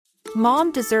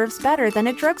Mom deserves better than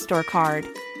a drugstore card.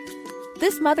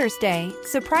 This Mother's Day,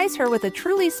 surprise her with a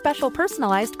truly special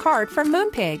personalized card from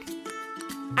Moonpig.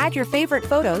 Add your favorite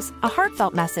photos, a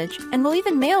heartfelt message, and we'll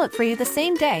even mail it for you the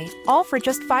same day, all for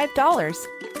just $5.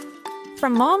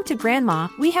 From mom to grandma,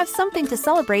 we have something to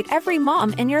celebrate every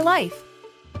mom in your life.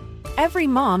 Every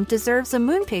mom deserves a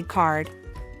Moonpig card.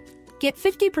 Get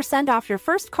 50% off your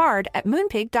first card at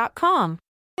moonpig.com.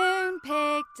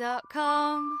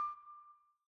 Moonpig.com.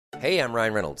 Hey, I'm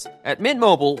Ryan Reynolds. At Mint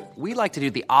Mobile, we like to do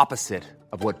the opposite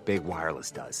of what Big Wireless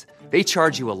does. They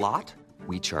charge you a lot,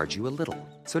 we charge you a little.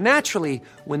 So naturally,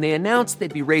 when they announced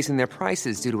they'd be raising their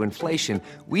prices due to inflation,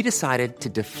 we decided to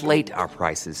deflate our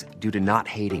prices due to not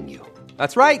hating you.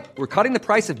 That's right. We're cutting the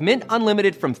price of Mint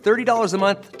Unlimited from $30 a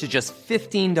month to just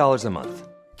 $15 a month.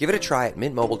 Give it a try at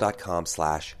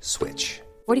mintmobile.com/switch.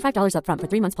 $45 up front for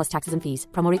 3 months plus taxes and fees.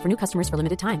 Promo rate for new customers for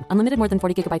limited time. Unlimited more than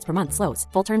 40 gigabytes per month. Slows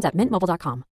full terms at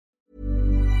mintmobile.com.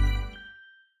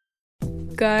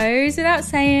 Goes without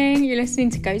saying, you're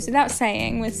listening to Goes Without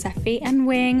Saying with Seffi and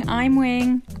Wing. I'm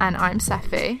Wing. And I'm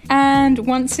Seffi. And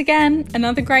once again,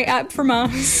 another great app from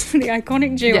us, the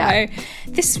iconic duo. Yeah.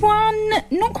 This one,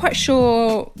 not quite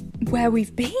sure where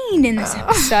we've been in this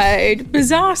episode.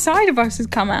 Bizarre side of us has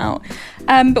come out.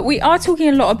 But we are talking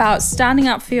a lot about standing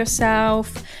up for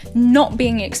yourself, not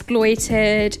being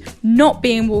exploited, not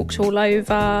being walked all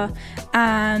over,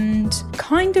 and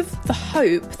kind of the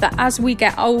hope that as we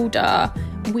get older,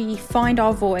 we find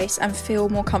our voice and feel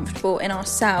more comfortable in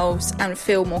ourselves and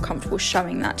feel more comfortable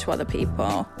showing that to other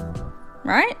people.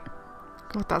 Right?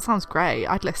 God, that sounds great.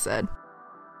 I'd listen.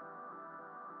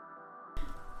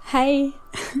 Hey.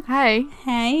 Hey.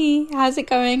 Hey. How's it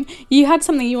going? You had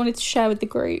something you wanted to share with the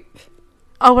group.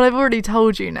 Oh, well, I've already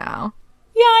told you now.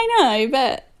 Yeah, I know,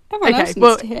 but everyone else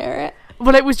needs to hear it.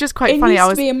 Well, it was just quite funny. It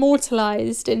needs to be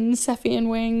immortalised in Seffi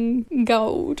and Wing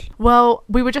gold. Well,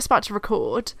 we were just about to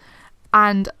record,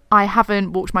 and I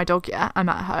haven't walked my dog yet. I'm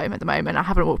at home at the moment. I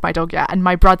haven't walked my dog yet. And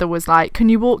my brother was like, can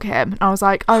you walk him? And I was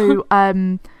like,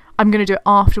 I'm going to do it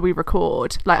after we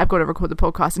record. Like, I've got to record the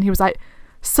podcast. And he was like,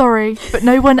 sorry, but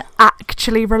no one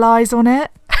actually relies on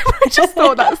it. I just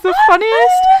thought that's the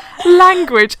funniest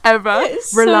language ever.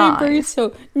 It's so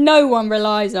brutal. No one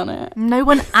relies on it. No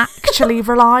one actually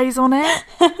relies on it.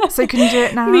 So can you do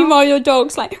it now? Meanwhile, your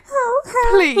dog's like,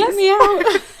 please let me out.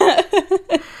 But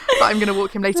I'm going to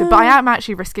walk him later. But I am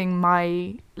actually risking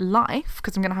my life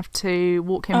because I'm going to have to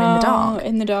walk him in the dark.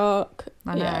 In the dark.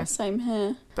 I know. Yeah, same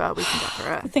here. But we can get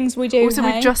through it. The things we do. Also,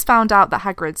 we've just found out that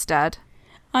Hagrid's dead.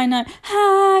 I know.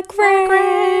 Hagrid.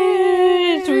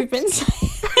 We've been saying.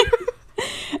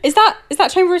 Is that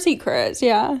Chamber of Secrets?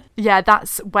 Yeah. Yeah,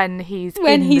 that's when he's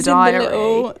in the diary.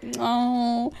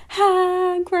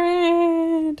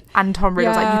 Hagrid. And Tom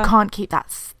Riddle's like, you can't keep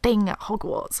that sting at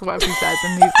Hogwarts, or whatever he says,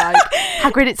 and he's like,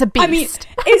 Hagrid, it's a beast. I mean,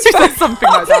 it's something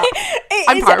like that.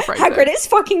 I'm paraphrasing. Hagrid, it's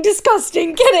fucking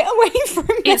disgusting. Get it away from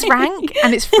me. It's rank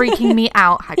and it's freaking me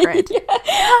out, Hagrid. Yeah.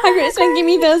 Hagrid, it's making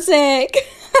me feel sick.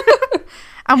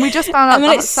 And we just found out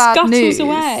that sad news.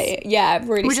 Away. Yeah,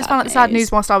 really. We just found out the sad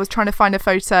news whilst I was trying to find a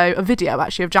video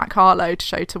actually of Jack Harlow to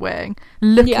show to Wing,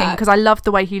 looking, because I loved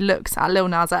the way he looks at Lil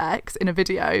Nas X in a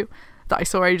video that I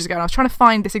saw ages ago, and I was trying to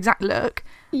find this exact look.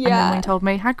 Yeah. And then Wing told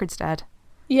me Hagrid's dead.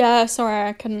 Yeah, sorry,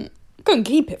 I couldn't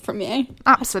keep it from you.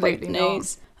 Absolutely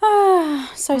not.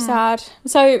 So sad.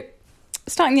 So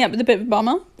starting the up with a bit of a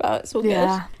bummer, but it's all good.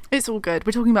 Yeah, it's all good.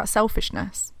 We're talking about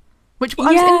selfishness. Which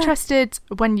I was interested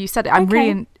when you said it. I'm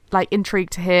really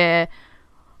intrigued to hear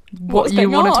what you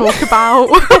want to talk about.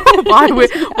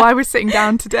 why we're sitting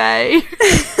down today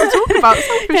to talk about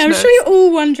selfishness. Yeah, I'm sure you're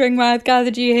all wondering why I've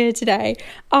gathered you here today.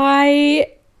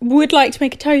 I would like to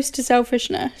make a toast to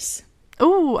selfishness.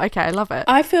 Oh, okay, I love it.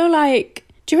 I feel like,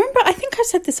 do you remember? I think I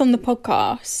said this on the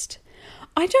podcast.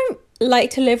 I don't like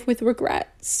to live with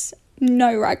regrets.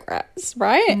 No regrets,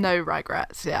 right? No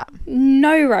regrets, yeah.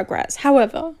 No regrets.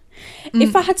 However,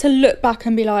 if I had to look back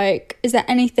and be like, is there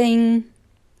anything,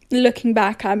 looking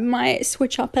back, I might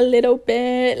switch up a little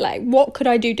bit, like what could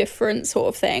I do different sort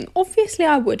of thing? Obviously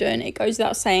I wouldn't. It goes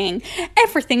without saying.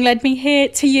 Everything led me here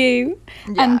to you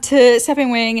and to Seven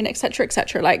Wing and etc.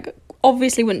 etc. Like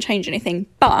obviously wouldn't change anything.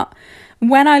 But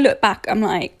when I look back, I'm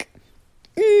like,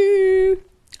 I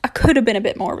could have been a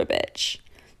bit more of a bitch.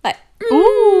 Like,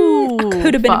 I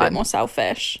could have been a bit more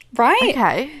selfish. Right?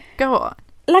 Okay, go on.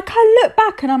 Like, I look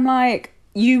back and I'm like,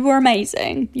 you were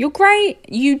amazing. You're great.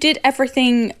 You did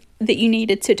everything that you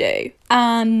needed to do.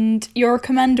 And you're a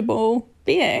commendable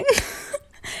being.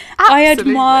 I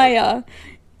admire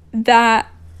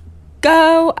that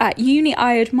girl at uni.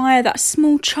 I admire that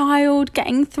small child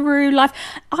getting through life.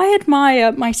 I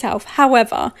admire myself.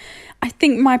 However, I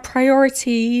think my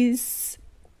priorities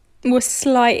were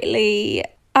slightly...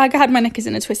 I had my knickers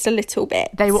in a twist a little bit.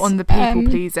 They were on the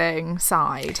people-pleasing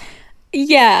side.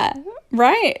 Yeah,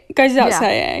 right? Goes without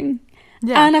saying.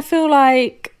 Yeah. And I feel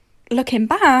like, looking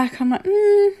back, I'm like,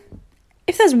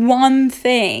 if there's one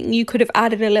thing you could have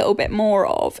added a little bit more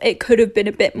of, it could have been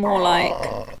a bit more like,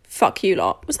 fuck you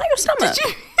lot. Was that your stomach? Did you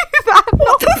hear that?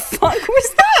 What the fuck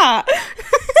was that?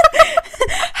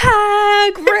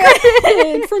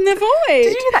 Hagrid from the void.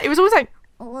 Did you hear that? It was always like...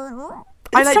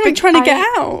 Something trying to get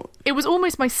out. It was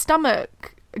almost my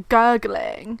stomach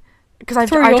gurgling. Because I've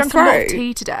Through your drunk a lot of throat.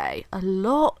 tea today. A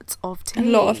lot of tea. A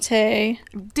lot of tea.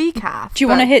 Decaf. Do you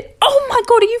want to hear... Oh my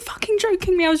God, are you fucking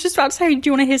joking me? I was just about to say, do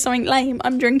you want to hear something lame?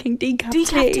 I'm drinking decaf tea.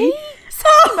 Decaf tea?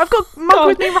 Same. I've got mug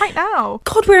with me right now.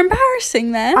 God, we're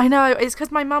embarrassing then. I know. It's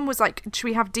because my mum was like, should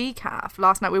we have decaf?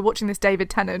 Last night we were watching this David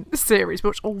Tennant series. We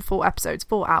watched all 4 episodes,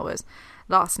 4 hours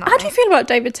last night. How do you feel about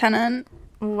David Tennant?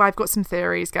 Oh, I've got some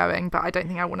theories going, but I don't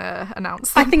think I want to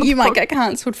announce them. I think you might get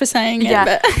cancelled for saying it. Yeah,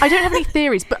 But... I don't have any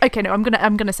theories, but okay, no, I'm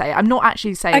gonna say it. I'm not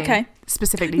actually saying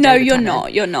specifically. No, David you're Tennant,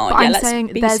 not. You're not. but Yeah, I'm let's saying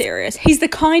be serious. He's the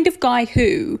kind of guy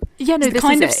who. Yeah, no, he's the this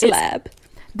kind of is it. celeb.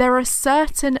 There are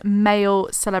certain male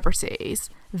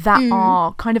celebrities that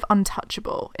are kind of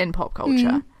untouchable in pop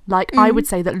culture. Like, I would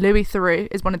say that Louis Theroux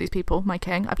is one of these people, my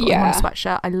king. I've got him on a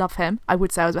sweatshirt. I love him. I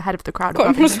would say I was ahead of the crowd.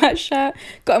 Got him on a sweatshirt.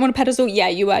 Got him on a pedestal. Yeah,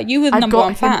 you were. You were the number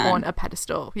one fan. I've got him on a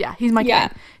pedestal. Yeah, he's my king.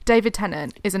 David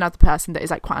Tennant is another person that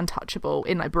is like quite untouchable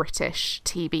in like British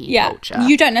TV culture.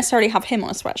 You don't necessarily have him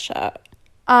on a sweatshirt.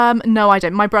 No, I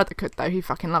don't. My brother could though. He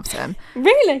fucking loves him.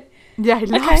 Really? Yeah, he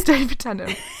loves David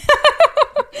Tennant.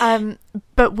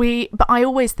 But I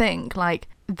always think like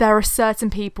there are certain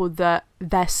people that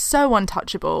they're so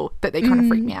untouchable that they kind of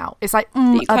freak me out. It's like,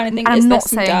 you kind of think I'm not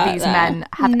some saying dirt these there. men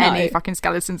have No. any fucking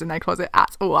skeletons in their closet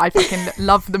at all. I fucking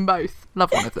love them both.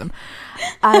 Love one of them.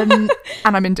 And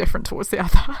I'm indifferent towards the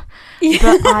other. Yeah.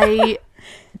 But I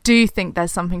do think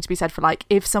there's something to be said for like,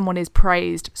 if someone is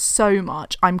praised so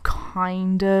much, I'm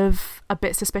kind of a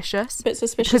bit suspicious. A bit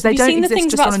suspicious. Because they Have you don't seen the exist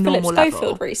things just about on a Philip normal level.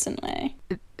 Schofield recently?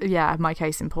 Yeah, my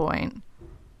case in point.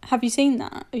 Have you seen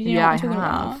that? You know Yeah, what I'm talking I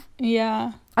have. about?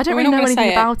 Yeah. I don't We're really not know gonna anything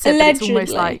say about it, but it's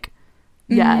almost Allegedly. like,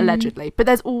 yeah, allegedly. But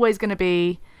there's always going to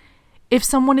be, if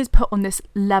someone is put on this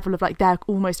level of like, they're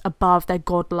almost above, they're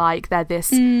godlike, they're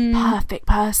this perfect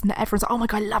person that everyone's like, oh my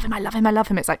God, I love him, I love him, I love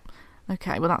him. It's like,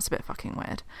 okay, well, that's a bit fucking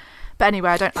weird. But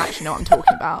anyway, I don't actually know what I'm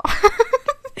talking about.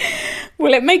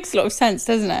 Well, it makes a lot of sense,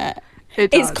 doesn't it? It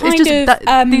does. It's kind just of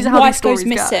that, these are how wife these goes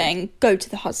stories go. missing, go to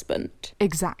the husband.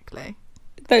 Exactly.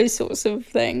 Those sorts of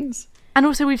things. And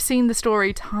also we've seen the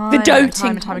story time The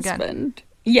doting and time again. husband.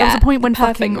 There Yeah. was a point when the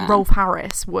perfect fucking man. Rolf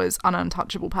Harris was an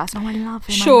untouchable person. Oh, I love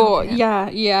him. I Sure. love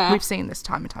him. Yeah. We've seen this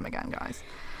time and time again, guys.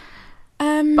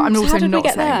 But But I'm so also how did we not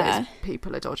get saying there? that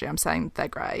people are dodgy. I'm saying they're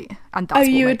great. And that's Oh,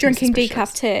 what you were makes me drinking suspicious.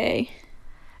 decaf tea.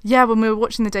 Yeah, when we were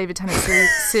watching the David Tennant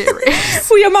series.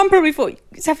 Well, your mum probably thought,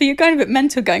 Safi, you're going a bit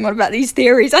mental going on about these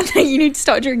theories. I think you need to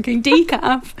start drinking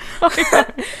decaf.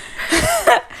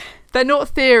 They're not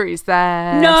theories,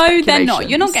 they're No, they're not.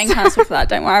 You're not speculations. getting cancelled for that.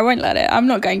 Don't worry, I won't let it. I'm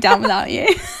not going down without you.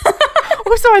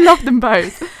 Also, I love them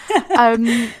both. No,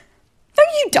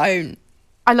 you don't.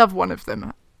 I love one of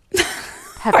them.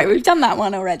 Right, we've done that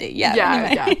one already. Yeah.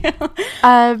 Yeah,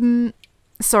 anyway.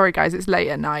 Sorry, guys, it's late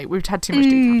at night. We've had too much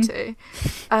decaf tea.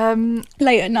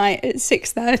 Late at night at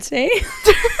 6:30.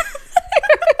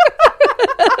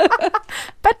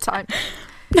 Bedtime.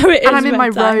 No, it is. And I'm in my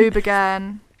bedtime. robe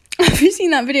again. Have you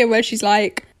seen that video where she's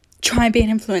like, try and be an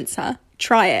influencer?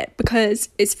 Try it because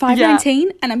it's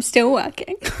 5:19 and I'm still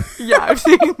working. Yeah, I've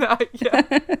seen that.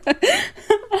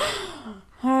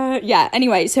 Yeah. Yeah,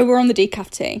 anyway, so we're on the decaf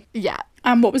tea. Yeah.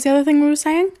 And what was the other thing we were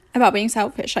saying? About being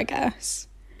selfish, I guess.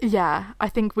 Yeah, I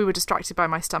think we were distracted by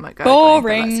my stomach. gurgling, but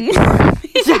Boring.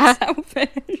 let's- Yeah.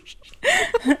 Selfish.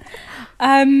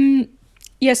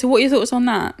 Yeah, so what are your thoughts on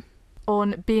that?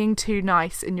 On being too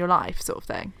nice in your life, sort of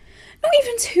thing. Not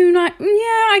even too nice. Yeah,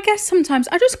 I guess sometimes.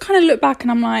 I just kind of look back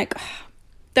and I'm like,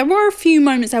 there were a few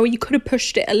moments there where you could have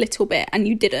pushed it a little bit and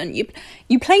you didn't.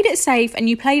 You played it safe and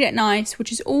you played it nice,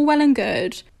 which is all well and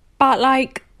good. But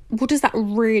like, what does that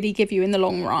really give you in the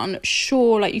long run?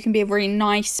 Sure, like you can be a really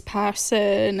nice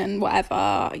person and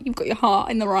whatever. You've got your heart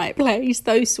in the right place,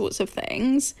 those sorts of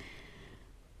things.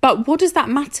 But what does that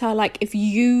matter? Like if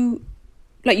you...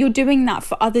 Like you're doing that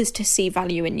for others to see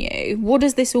value in you. What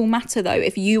does this all matter though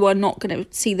if you are not going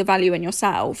to see the value in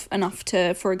yourself enough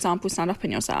to, for example, stand up for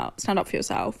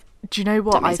yourself? Do you know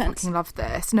what? I fucking love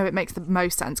this. No, it makes the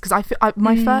most sense because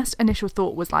my first initial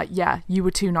thought was like, yeah, you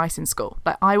were too nice in school.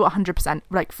 Like, I 100%,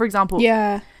 like, for example,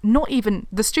 not even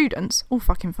the students, all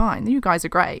fucking fine. You guys are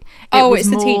great. It's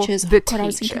the teachers. The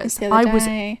teachers. I was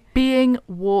being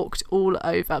walked all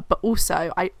over. But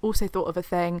also, I also thought of a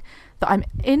thing that I'm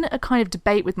in a kind of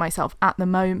debate with myself at the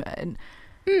moment.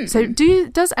 So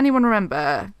does anyone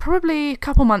remember probably a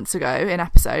couple months ago in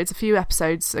episodes, a few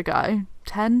episodes ago,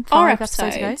 5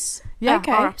 episodes ago? Yeah,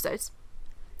 okay. Our episodes.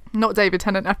 Not David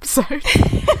Tennant episodes.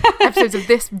 Episodes of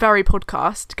this very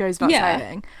podcast, goes without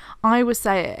saying. I was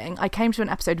saying, I came to an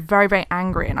episode very, very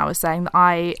angry, and I was saying that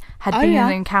I had been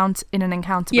in an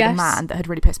encounter with a man that had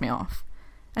really pissed me off.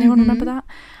 Anyone remember that?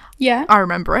 Yeah. I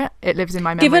remember it. It lives in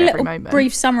my memory every moment. Give a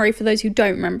brief summary for those who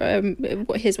don't remember.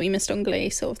 Here's what you missed on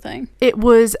Glee sort of thing.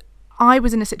 I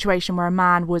was in a situation where a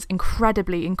man was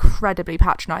incredibly, incredibly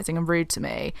patronising and rude to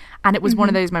me. And it was one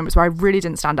of those moments where I really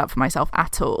didn't stand up for myself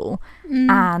at all.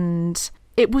 And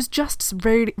it was just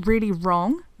really, really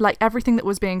wrong. Like, everything that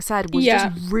was being said was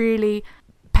just really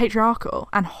patriarchal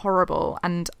and horrible.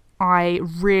 And I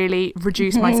really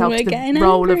reduced myself to the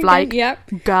role of like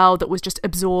girl that was just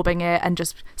absorbing it and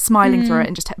just smiling through it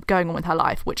and just going on with her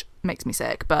life, which makes me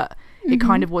sick, but it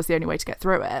kind of was the only way to get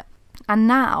through it. And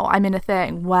now I'm in a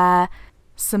thing where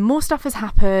some more stuff has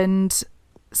happened,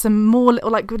 some more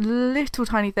little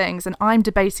tiny things, and I'm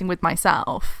debating with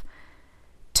myself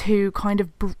to kind of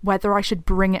whether I should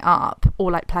bring it up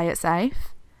or like play it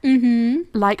safe.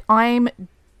 Like, I'm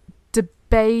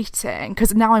debating,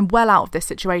 because now I'm well out of this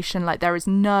situation. Like, it's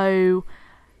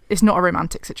not a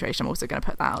romantic situation. I'm also going to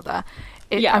put that out there.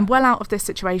 I'm well out of this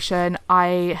situation.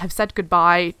 I have said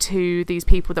goodbye to these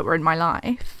people that were in my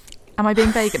life. Am I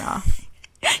being vague enough?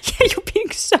 Yeah, you're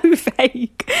being so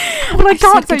vague. Well, I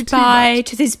can't say goodbye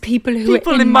to these people who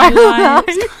are in my life.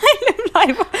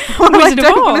 Well, I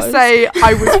don't want to say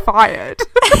I was fired.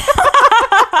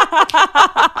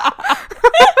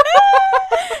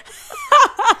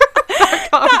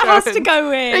 That has to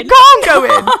go in. It can't go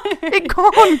in. It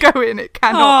can't go in. It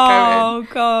cannot go in.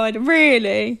 Oh, God.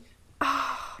 Really?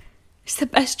 It's the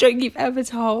best joke you've ever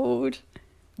told.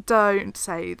 Don't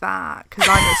say that, because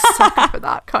I'm a sucker for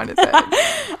that kind of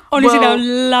thing. Honestly, they'll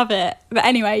love it. But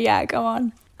anyway, yeah, go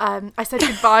on. I said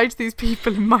goodbye to these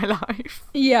people in my life.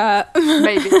 Yeah.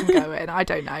 Maybe it can go in. I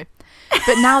don't know.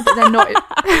 But now that they're not...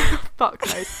 fuck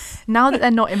knows. Now that they're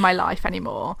not in my life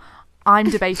anymore, I'm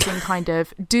debating kind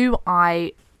of, do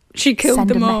I send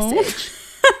them a all. Message?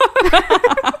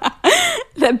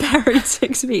 They're buried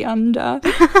 6 feet under.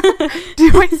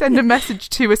 Do I send a message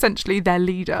to essentially their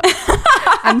leader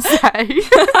and say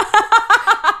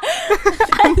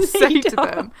to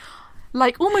them,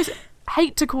 like, almost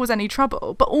hate to cause any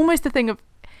trouble, but almost the thing of,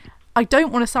 I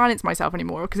don't want to silence myself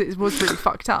anymore because it was really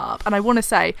fucked up, and I want to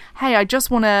say, hey, I just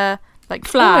want to like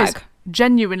flag,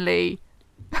 genuinely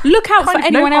look out for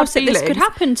anyone else that this could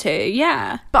happen to.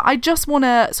 Yeah, but I just want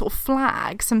to sort of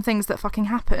flag some things that fucking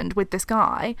happened with this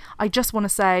guy. I just want to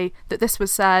say that this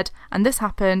was said and this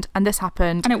happened and this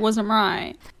happened and it wasn't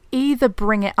right. Either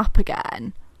bring it up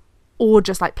again or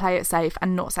just like play it safe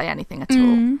and not say anything at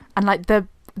all. And like the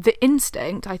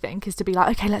instinct, I think, is to be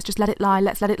like, okay, let's just let it lie.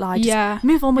 Let's let it lie. Just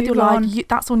move on with your life.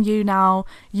 That's on you now.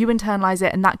 You internalize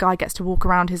it, and that guy gets to walk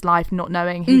around his life not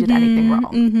knowing he did anything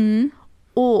wrong.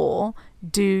 Or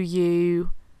do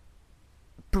you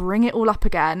bring it all up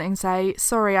again and say,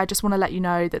 sorry, I just want to let you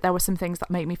know that there were some things that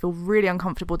made me feel really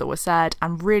uncomfortable that were said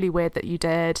and really weird that you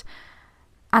did,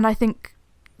 and I think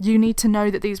you need to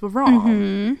know that these were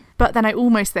wrong. But then I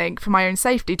almost think, for my own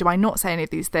safety, do I not say any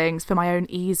of these things? For my own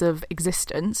ease of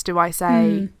existence, do I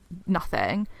say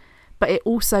nothing? But it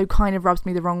also kind of rubs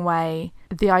me the wrong way,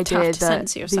 the idea that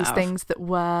these things that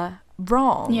were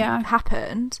wrong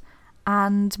happened,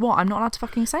 and I'm not allowed to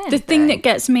fucking say anything. The thing that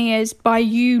gets me is by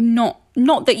you not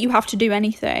that you have to do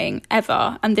anything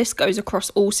ever, and this goes across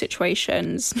all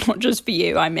situations, not just for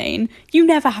you. I mean, you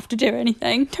never have to do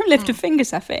anything. Don't lift a finger,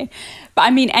 Seffi. But I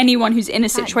mean, anyone who's in a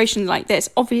situation like this,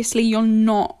 obviously you're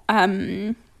not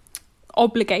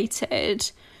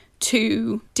obligated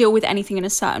to deal with anything in a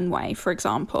certain way, for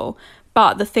example.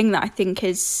 But the thing that I think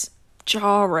is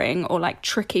jarring or like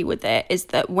tricky with it is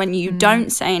that when you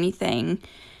don't say anything,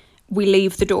 we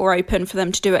leave the door open for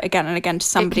them to do it again and again to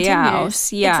somebody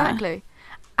else. Yeah, exactly.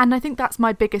 And I think that's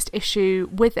my biggest issue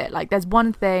with it. Like, there's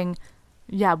one thing,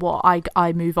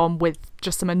 I move on with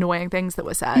just some annoying things that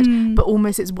were said, but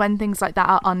almost it's when things like that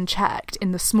are unchecked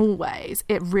in the small ways,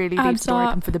 it really leaves the door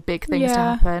open for the big things to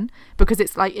happen, because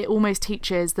it's like, it almost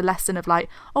teaches the lesson of like,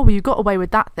 oh, well, you got away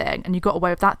with that thing and you got away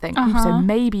with that thing, so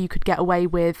maybe you could get away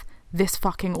with this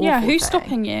fucking awful thing. Who's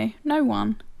stopping you? No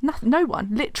one. No one,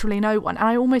 literally no one. And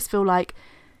I almost feel like,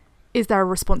 is there a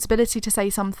responsibility to say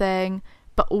something?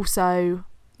 But also,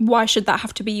 why should that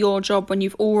have to be your job when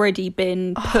you've already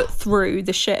been put through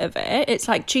the shit of it? It's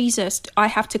like, Jesus, I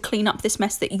have to clean up this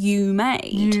mess that you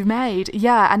made.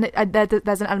 Yeah. And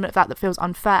there's an element of that feels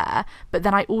unfair. But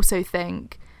then I also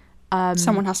think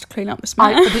someone has to clean up this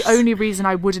mess. The only reason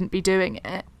I wouldn't be doing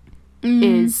it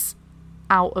is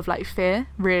out of like fear,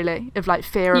 really, of like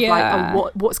fear of like,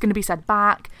 oh, what's going to be said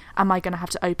back? Am I going to have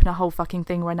to open a whole fucking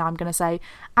thing where now I'm going to say,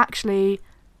 actually,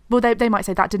 well, they might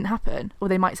say that didn't happen, or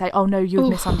they might say, oh no, you've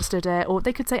misunderstood it, or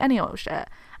they could say any old shit,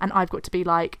 and I've got to be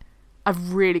like,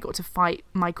 I've really got to fight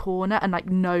my corner and like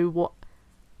know what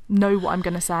I'm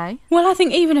going to say. Well, I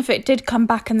think even if it did come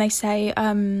back and they say,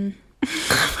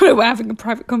 we're having a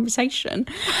private conversation.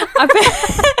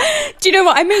 Do you know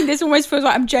what I mean? This almost feels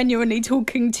like I'm genuinely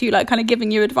talking to you, like kind of giving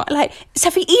you advice. Like,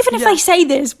 Sophie, even if they say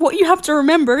this, what you have to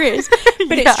remember is,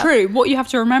 but it's true, what you have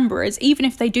to remember is, even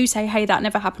if they do say, hey, that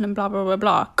never happened and blah, blah, blah,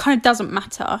 blah, kind of doesn't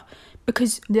matter,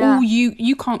 because all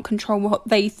you can't control what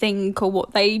they think or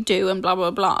what they do and blah, blah,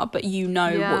 blah, but you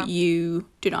know what you,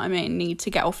 do you know what I mean, need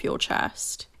to get off your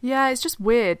chest. Yeah, it's just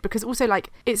weird because also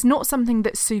like it's not something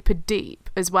that's super deep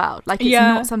as well. Like it's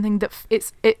not something that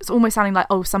it's almost sounding like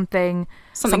something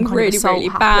some kind really of assault really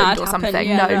happened bad or happened. something.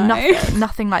 Yeah, no,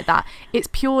 nothing like that. It's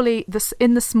purely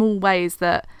in the small ways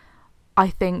that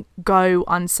I think go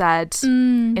unsaid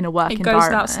in a work environment. It goes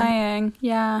without saying,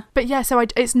 yeah. But yeah, so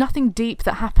it's nothing deep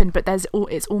that happened, but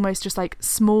it's almost just like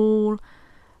small,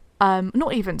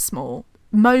 not even small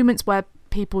moments where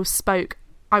people spoke,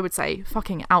 I would say,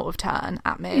 fucking out of turn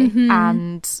at me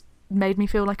and made me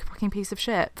feel like a fucking piece of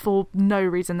shit for no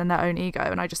reason than their own ego.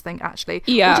 And I just think actually,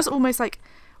 or just almost like,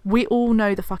 we all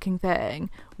know the fucking thing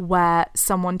where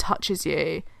someone touches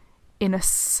you in a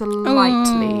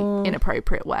slightly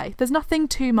inappropriate way. There's nothing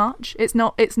too much. It's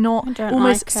not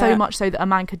almost so much so that a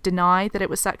man could deny that it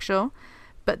was sexual.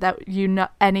 But that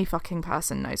any fucking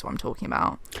person knows what I'm talking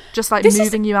about. Just like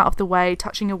moving you out of the way,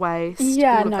 touching your waist.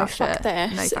 Yeah, all of no, that fuck shit.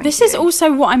 this. No, this is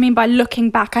also what I mean by looking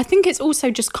back. I think it's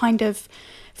also just kind of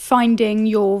finding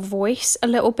your voice a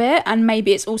little bit, and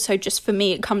maybe it's also just, for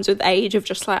me, it comes with age of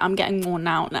just like, I'm getting worn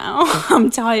out now.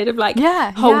 I'm tired of like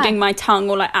holding my tongue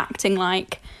or like acting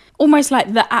like, almost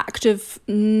like the act of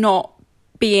not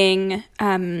being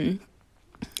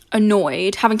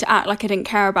annoyed, having to act like I didn't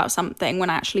care about something when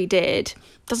I actually did,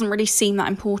 doesn't really seem that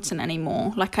important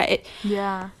anymore. Like do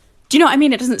you know what I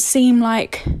mean? It doesn't seem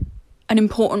like an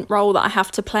important role that I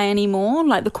have to play anymore,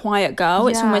 like the quiet girl.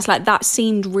 It's almost like that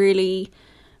seemed really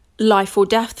life or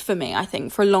death for me, I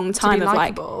think, for a long time. To be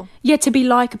likable. To be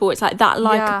likable. It's like that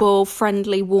likable,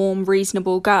 friendly, warm,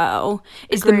 reasonable girl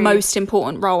is the most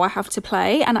important role I have to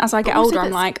play. And as I get older,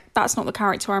 I'm like, that's not the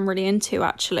character I'm really into,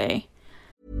 actually.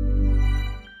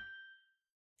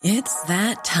 It's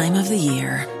that time of the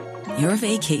year. Your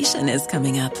vacation is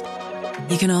coming up.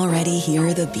 You can already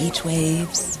hear the beach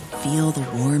waves, feel the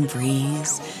warm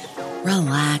breeze,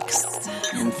 relax,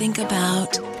 and think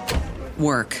about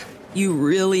work. You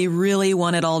really, really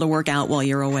want it all to work out while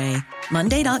you're away.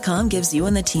 Monday.com gives you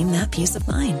and the team that peace of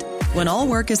mind. When all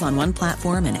work is on one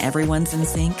platform and everyone's in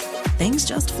sync, things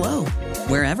just flow.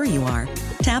 Wherever you are,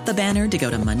 tap the banner to go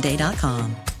to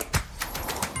Monday.com.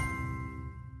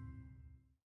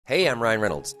 Hey, I'm Ryan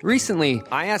Reynolds. Recently,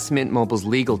 I asked Mint Mobile's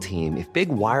legal team if big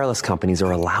wireless companies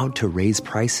are allowed to raise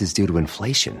prices due to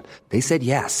inflation. They said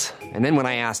yes. And then when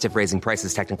I asked if raising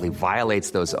prices technically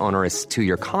violates those onerous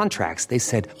 2-year contracts, they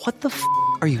said, what the f***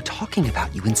 are you talking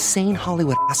about, you insane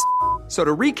Hollywood ass f- So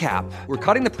to recap, we're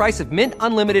cutting the price of Mint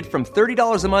Unlimited from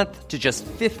 $30 a month to just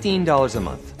 $15 a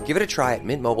month. Give it a try at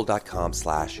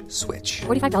mintmobile.com/switch.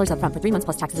 $45 up front for 3 months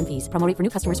plus taxes and fees. Promo rate for new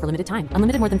customers for limited time.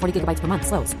 Unlimited more than 40 gigabytes per month.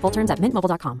 Slows full terms at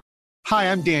mintmobile.com.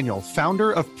 Hi, I'm Daniel,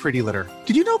 founder of Pretty Litter.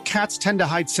 Did you know cats tend to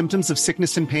hide symptoms of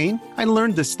sickness and pain? I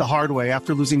learned this the hard way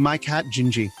after losing my cat,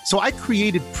 Gingy. So I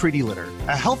created Pretty Litter,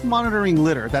 a health monitoring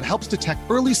litter that helps detect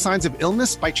early signs of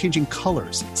illness by changing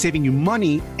colors, saving you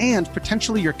money and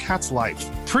potentially your cat's life.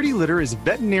 Pretty Litter is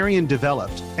veterinarian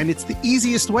developed, and it's the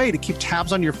easiest way to keep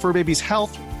tabs on your fur baby's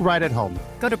health right at home.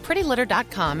 Go to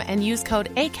prettylitter.com and use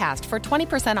code ACAST for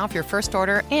 20% off your first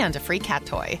order and a free cat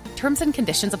toy. Terms and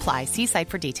conditions apply. See site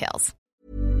for details.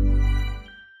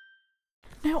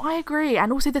 No, I agree.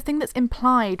 And also the thing that's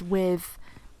implied with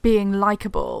being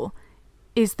likable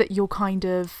is that you're kind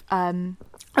of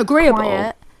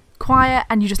agreeable. Quiet,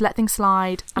 and you just let things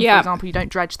slide. And for example, you don't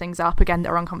dredge things up again that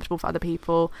are uncomfortable for other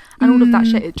people. And all of that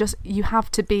shit. You have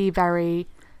to be very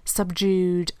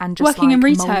subdued and just working in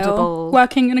retail, moldable.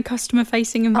 Working in a customer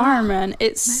facing environment. No,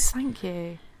 thank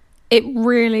you. It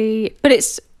really, but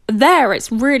it's there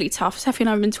it's really tough. Sophie and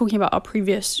I have been talking about our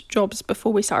previous jobs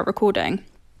before we started recording.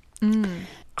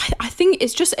 I think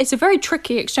it's a very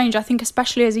tricky exchange. I think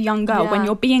especially as a young girl, when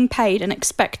you're being paid and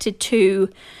expected to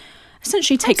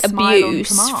essentially take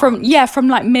abuse from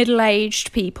like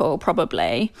middle-aged people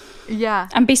probably,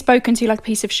 and be spoken to like a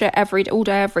piece of shit all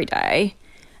day every day,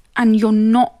 and you're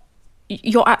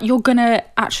gonna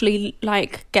actually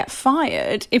like get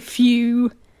fired if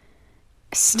you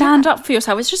stand up for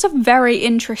yourself. It's just a very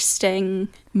interesting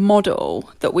model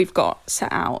that we've got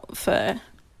set out for,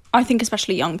 I think,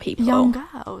 especially young people. Young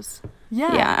girls.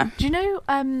 Yeah. Do you know,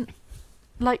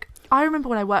 like, I remember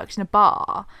when I worked in a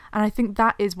bar, and I think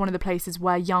that is one of the places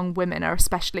where young women are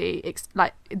especially,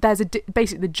 like, there's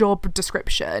basically the job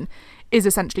description is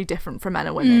essentially different from men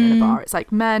and women in a bar. It's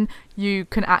like, men, you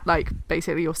can act like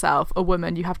basically yourself. A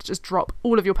woman, you have to just drop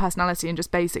all of your personality and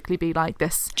just basically be like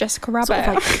this Jessica Rabbit, sort of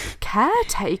like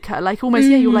caretaker, like almost,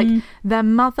 you're like their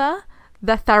mother,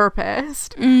 their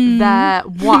therapist, their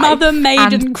wife, mother,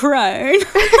 maid, and crone.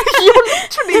 You're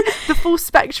literally the full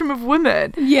spectrum of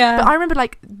women. Yeah. But I remember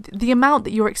like the amount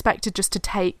that you're expected just to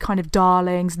take kind of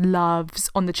darlings, loves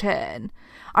on the chin.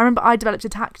 I remember I developed a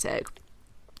tactic.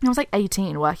 I was like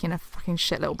 18, working in a fucking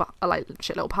shit little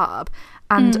pub,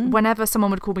 and whenever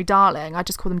someone would call me darling, I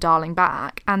just call them darling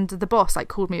back. And the boss like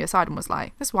called me aside and was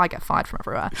like, "This is why I get fired from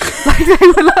everywhere." Like they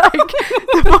were like,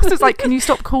 the boss was like, "Can you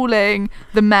stop calling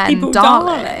the men people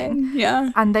darling?" Yeah.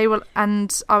 And I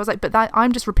was like, "But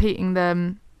I'm just repeating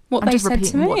them. What they said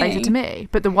to me."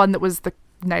 But the one that was the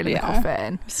nail in the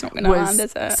coffin it's not gonna land,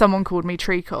 is it? Someone called me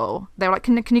treacle. They were like,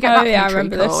 "Can you get that for me,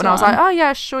 treacle?" And I was like, "Oh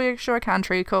yeah, sure I can,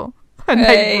 treacle." And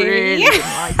they really didn't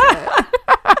like it.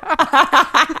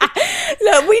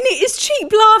 Look, it's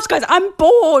cheap laughs, guys. I'm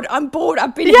bored. I've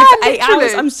been here for 8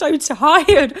 hours. I'm so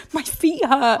tired. My feet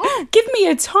hurt. Give me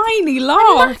a tiny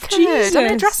laugh. Jesus. I'm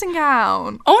in a dressing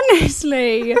gown.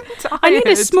 Honestly. I need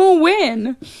a small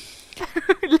win.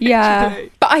 Yeah.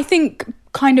 But I think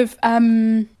kind of,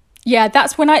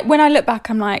 that's when I look back,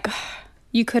 I'm like,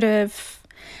 you could have...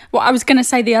 What I was going to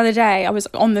say the other day, I was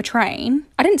on the train.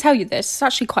 I didn't tell you this. It's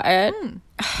actually quite a...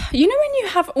 You know when you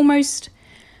have almost...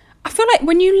 I feel like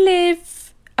when you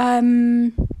live...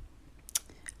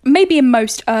 maybe in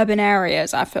most urban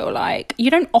areas, I feel like,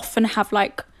 you don't often have,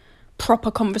 like,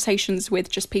 proper conversations with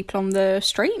just people on the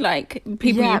street. Like,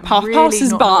 people you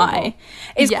passes by.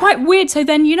 It's quite weird. So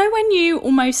then, you know when you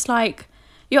almost, like...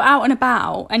 You're out and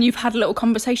about and you've had a little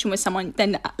conversation with someone,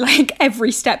 then like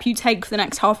every step you take for the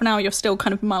next half an hour, you're still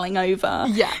kind of mulling over.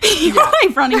 You're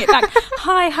like running it back.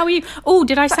 Hi, how are you? Oh,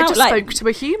 did I sound just like... spoke to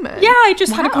a human. Yeah, I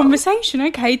just had a conversation.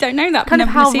 Okay, don't know that. Kind of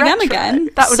how see them again.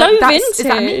 That was so vintage. Is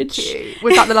that meet cute?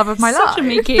 Was that the love of my life? Such a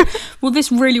meet cute. Well,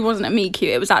 this really wasn't a meet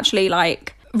cute. It was actually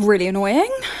like... really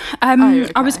annoying. Okay.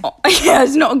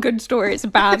 It's not a good story, it's a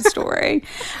bad story.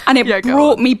 And it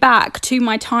brought me back to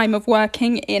my time of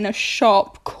working in a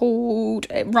shop called,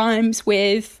 it rhymes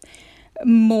with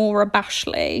Maura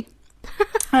Bashley.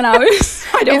 And I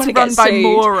don't want to get sued. It's run by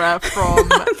Maura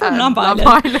from Love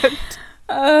Island.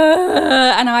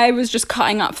 And I was just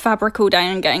cutting up fabric all day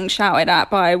and getting shouted at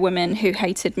by women who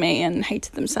hated me and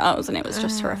hated themselves, and it was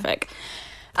just horrific.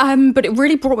 But it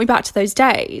really brought me back to those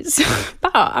days.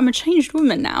 But I'm a changed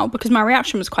woman now because my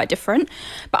reaction was quite different.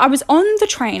 But I was on the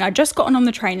train, I just gotten on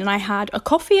the train, and I had a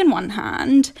coffee in one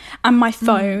hand and my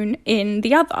phone in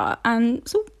the other. And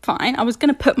it's all fine. I was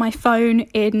going to put my phone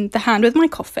in the hand with my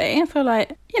coffee. I feel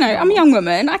like, I'm a young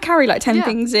woman. I carry like 10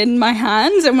 things in my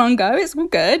hands in one go. It's all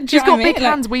good. She's got big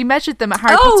hands. We measured them at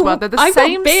Harry Potter World. They're the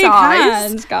same big size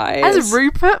hands, guys. as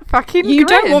Rupert fucking You Grint.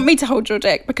 don't want me to hold your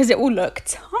dick because it will look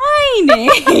tiny.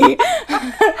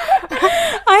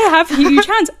 I have huge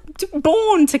hands.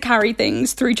 Born to carry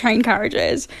things through train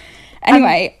carriages.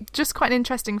 Anyway. Just quite an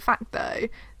interesting fact though.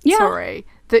 Yeah. Sorry.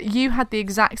 That you had the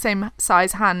exact same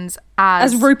size hands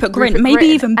as Rupert Grint, maybe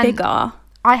even bigger.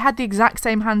 I had the exact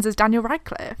same hands as Daniel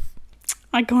Radcliffe.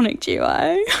 Iconic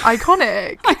duo.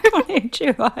 Iconic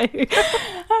duo.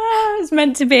 It's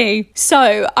meant to be.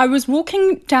 So I was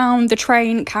walking down the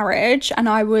train carriage and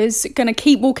I was going to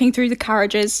keep walking through the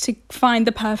carriages to find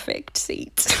the perfect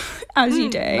seat, as you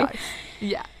do. Nice.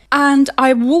 Yeah. And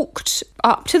I walked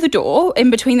up to the door in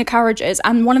between the carriages,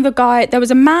 and there was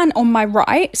a man on my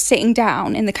right sitting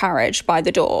down in the carriage by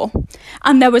the door.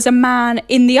 And there was a man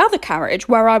in the other carriage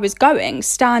where I was going,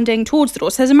 standing towards the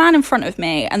door. So there's a man in front of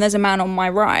me and there's a man on my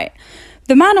right.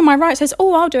 The man on my right says,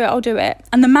 "Oh, I'll do it.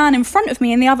 And the man in front of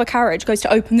me in the other carriage goes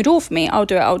to open the door for me. I'll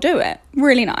do it.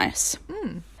 Really nice.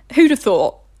 Who'd have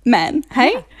thought? Men,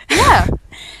 hey? Yeah.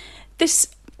 This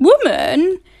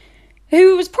woman...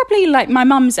 who was probably like my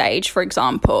mum's age, for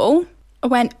example,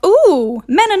 went, ooh,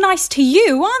 men are nice to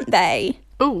you, aren't they?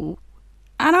 Ooh.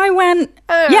 And I went,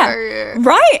 yeah,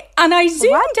 right? And I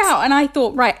zoomed out and I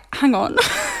thought, right, hang on.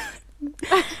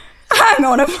 Hang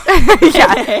on a fucking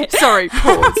minute. Sorry,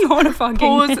 pause. Hang on a fucking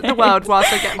Pause minute. the world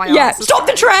whilst I get my Yeah, answers stop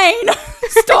the right. train.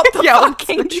 Stop the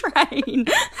fucking train.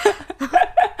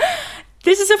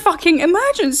 This is a fucking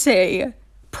emergency.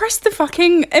 Press the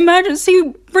fucking emergency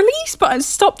release button.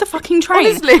 Stop the fucking train.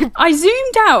 Honestly. I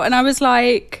zoomed out and I was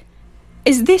like,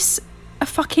 is this a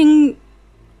fucking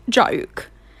joke?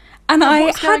 And I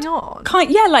what's had going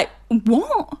on? like,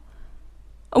 what?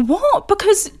 What?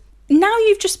 Because now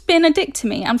you've just been a dick to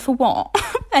me, and for what?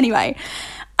 Anyway,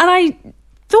 and I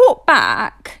thought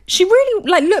back. She really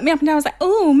like looked me up and down. I was like,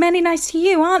 "Oh, men are nice to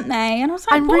you, aren't they?" And I was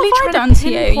like, I'm "What really have I trying done to to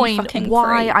you, you pinpoint fucking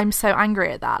why freak?" I'm so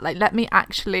angry at that. Like, let me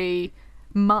actually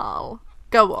mull.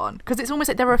 Go on, because it's almost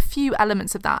like there are a few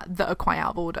elements of that are quite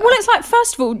out of order. Well, it's like,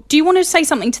 first of all, do you want to say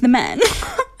something to the men?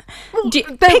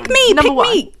 Pick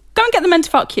me. Go and get the men to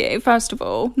fuck you. First of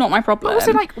all, not my problem. But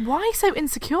also, like, why so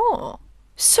insecure?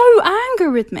 So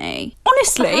angry with me.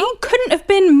 Honestly, couldn't have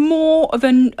been more of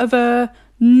a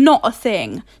not a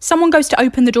thing. Someone goes to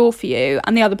open the door for you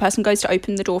and the other person goes to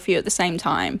open the door for you at the same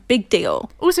time. Big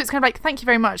deal. Also, it's kind of like, thank you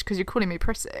very much because you're calling me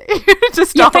pretty.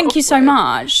 Yeah, thank you so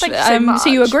much. Thank you so much. So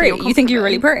you for agree? your You think you're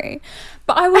really pretty?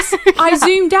 But I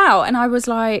zoomed out and I was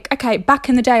like, okay, back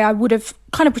in the day I would have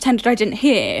kind of pretended I didn't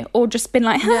hear or just been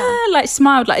like, like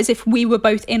smiled, like as if we were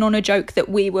both in on a joke that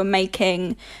we were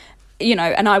making, you know,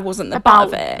 and I wasn't the butt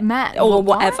of it men or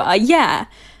whatever. What? Yeah.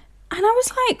 And I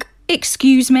was like,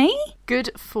 excuse me?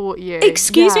 Good for you.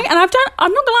 Excuse me? And I'm not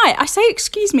gonna lie, I say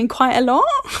excuse me quite a lot.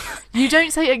 You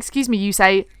don't say excuse me, you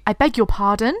say, I beg your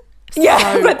pardon. Yeah,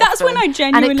 so but that's often. when I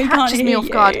genuinely and it catches can't me hear off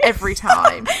guard you. every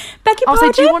time. Beg your I'll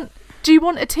pardon? say, do you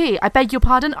want a tea? I beg your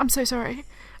pardon. I'm so sorry.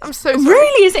 I'm so sorry.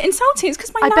 Really? Is it insulting? It's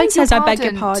because my nan says I beg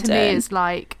your pardon. To me is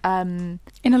like in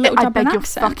a little I Dublin beg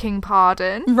accent. your fucking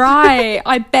pardon. Right.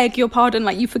 I beg your pardon,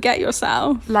 like you forget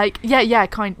yourself. Like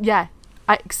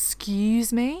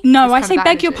excuse me? No, I say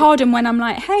beg your pardon when I'm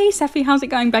like, hey Seffi, how's it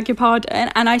going? Beg your pardon.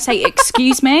 And I say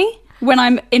excuse me when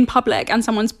I'm in public and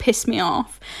someone's pissed me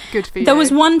off. Good for you. There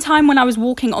was one time when I was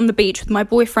walking on the beach with my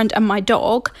boyfriend and my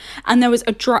dog, and there was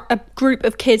a group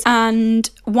of kids, and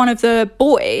one of the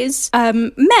boys,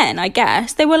 men, I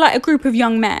guess, they were like a group of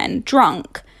young men,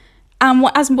 drunk. And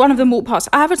as one of them walked past,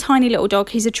 I have a tiny little dog.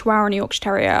 He's a Chihuahua and Yorkshire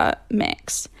Terrier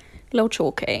mix. Little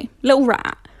chalky, little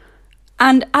rat.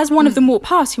 And as one of them walked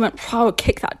past, he went, I would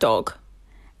kick that dog.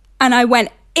 And I went,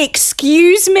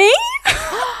 excuse me?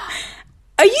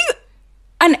 Are you...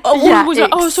 And was like,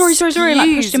 oh, sorry, like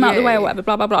pushed him out of the way or whatever,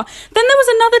 blah, blah, blah. Then there was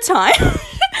another time.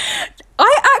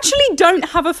 I actually don't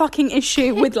have a fucking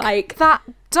issue with like... that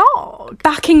dog.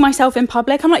 Backing myself in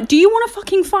public. I'm like, do you want to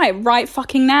fucking fight right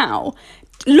fucking now?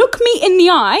 Look me in the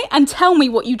eye and tell me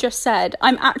what you just said.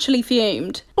 I'm actually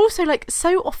fumed. Also, like,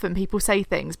 so often people say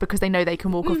things because they know they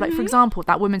can walk off. Like, for example,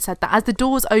 that woman said that as the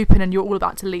doors open and you're all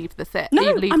about to leave the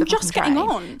I'm just getting train.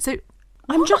 on. So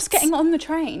I'm just getting on the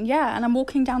train, yeah, and I'm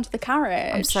walking down to the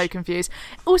carriage. I'm so confused.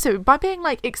 Also, by being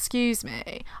like, excuse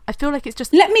me, I feel like it's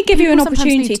just... Let me give you an people sometimes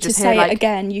opportunity need to hear, say like, it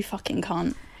again, you fucking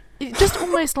cunt. It's just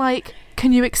almost like,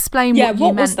 can you explain Yeah, what you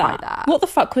what meant was by that? that? What the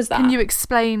fuck was that? Can you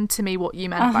explain to me what you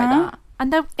meant by that?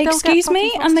 And they'll excuse get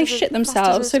me, and they shit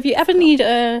themselves. So if you ever need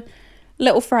a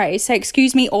little phrase, say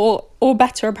excuse me, or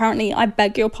better, apparently, I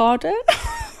beg your pardon.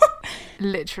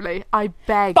 Literally, I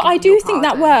beg. But I do think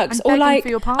that works. I'm or like, for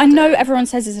your I know everyone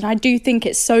says this, and I do think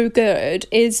it's so good.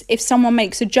 Is if someone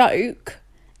makes a joke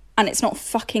and it's not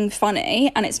fucking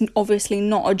funny, and it's obviously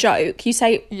not a joke, you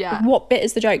say, what bit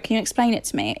is the joke? Can you explain it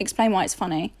to me? Explain why it's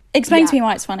funny. Explain to me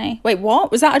why it's funny. Wait,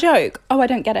 what? Was that a joke? Oh, I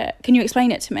don't get it. Can you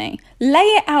explain it to me? Lay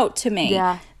it out to me.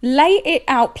 Yeah. Lay it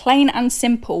out plain and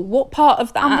simple. What part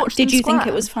of that did you think it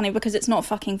squirm. was funny? Because it's not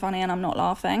fucking funny and I'm not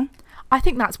laughing. I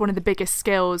think that's one of the biggest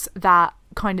skills that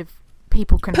kind of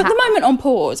people can Put have. the moment on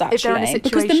pause, If they're in a actually.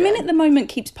 Because the situation. minute the moment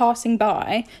keeps passing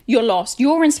by, you're lost.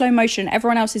 You're in slow motion.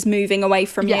 Everyone else is moving away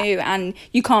from you and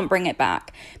you can't bring it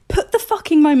back. Put the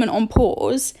fucking moment on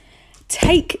pause.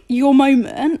 Take your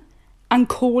moment and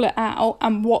call it out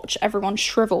and watch everyone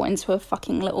shrivel into a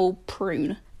fucking little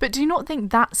prune. But do you not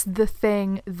think that's the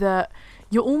thing that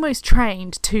you're almost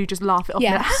trained to just laugh it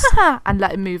off and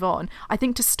let it move on? I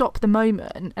think to stop the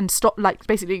moment and stop, like,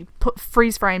 basically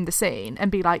freeze frame the scene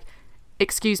and be like,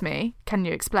 excuse me, can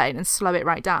you explain, and slow it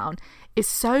right down, is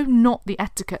so not the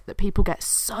etiquette that people get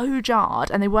so jarred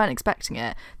and they weren't expecting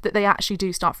it that they actually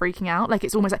do start freaking out. Like,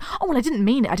 it's almost like, oh, well, I didn't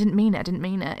mean it.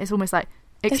 It's almost like,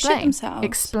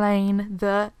 explain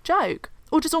the joke.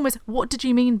 Or just almost, what did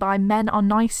you mean by men are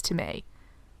nice to me?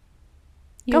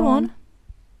 Go on.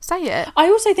 say it. I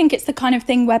also think it's the kind of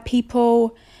thing where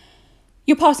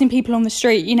you're passing people on the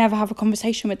street, you never have a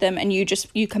conversation with them, and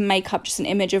you can make up just an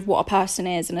image of what a person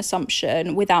is, an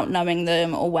assumption, without knowing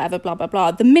them or whatever, blah, blah,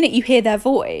 blah. The minute you hear their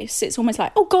voice, it's almost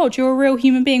like, oh God, you're a real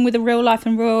human being with a real life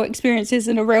and real experiences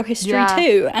and a real history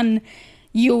too. And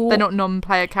they're not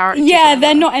non-player characters. Yeah,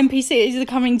 they're not NPCs. They're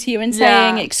coming to you and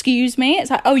saying, excuse me. It's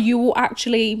like, oh, you will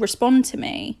actually respond to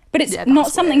me. But it's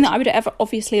not something that I would ever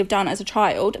obviously have done as a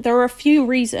child. There are a few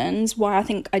reasons why I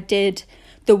think I did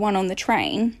the one on the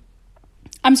train.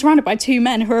 I'm surrounded by two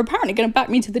men who are apparently going to back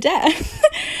me to the death.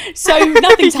 So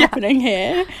nothing's happening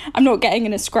here. I'm not getting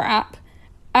in a scrap.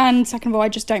 And second of all, I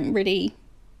just don't really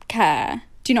care.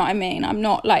 Do you know what I mean? I'm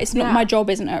not like, it's not, my job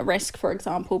isn't at risk, for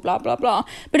example, blah, blah, blah.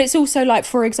 But it's also like,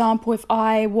 for example, if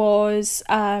I was,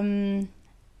 I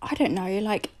don't know,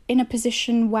 like in a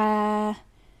position where,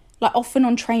 like often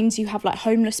on trains you have like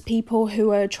homeless people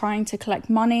who are trying to collect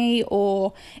money,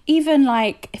 or even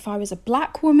like if I was a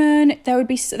black woman, there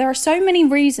are so many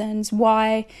reasons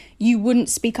why you wouldn't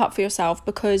speak up for yourself,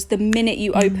 because the minute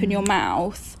you open your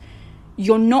mouth,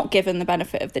 you're not given the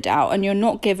benefit of the doubt, and you're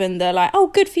not given the like, oh,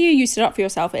 good for you, you stood up for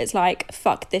yourself. It's like,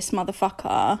 fuck this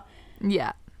motherfucker.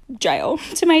 Yeah. Jail.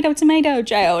 Tomato, tomato,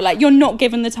 jail. Like, you're not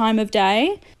given the time of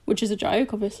day, which is a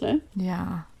joke, obviously.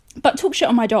 Yeah. But talk shit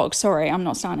on my dog, sorry, I'm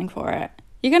not standing for it.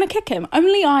 You're going to kick him.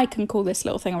 Only I can call this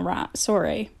little thing a rat,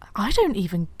 sorry. I don't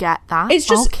even get that. It's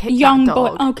just young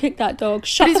boy. I'll kick that dog.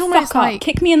 Shut the fuck up.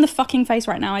 Kick me in the fucking face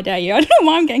right now, I dare you. I don't know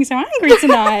why I'm getting so angry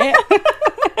tonight.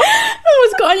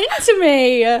 What's gotten into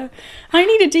me? I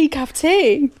need a decaf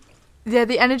tea. Yeah,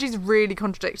 the energy's really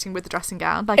contradicting with the dressing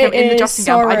gown. Like, I'm in the dressing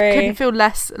gown, but I couldn't feel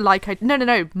less like I...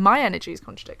 No. My energy is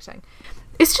contradicting.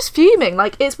 It's just fuming.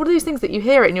 Like, it's one of those things that you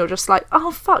hear it and you're just like, oh,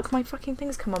 fuck, my fucking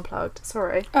thing's come unplugged.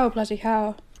 Sorry. Oh, bloody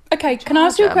hell. Okay, can I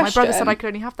ask you a question? My brother said I could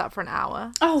only have that for an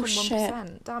hour. Oh, shit.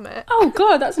 1%. Damn it. Oh,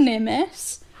 God, that's a near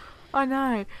miss. I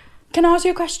know. Can I ask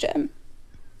you a question?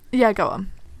 Yeah, go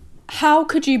on. How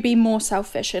could you be more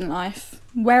selfish in life?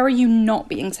 Where are you not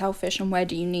being selfish, and where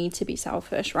do you need to be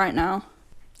selfish right now?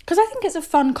 Because I think it's a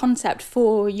fun concept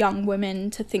for young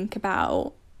women to think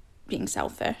about being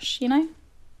selfish, you know?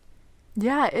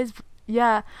 Yeah, it is.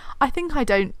 Yeah, I think I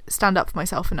don't stand up for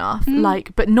myself enough,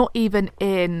 like, but not even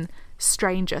in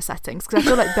stranger settings, because I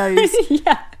feel like those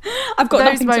I've got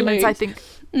those moments to lose. I think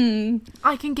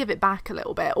I can give it back a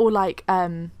little bit, or like I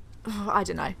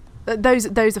don't know, those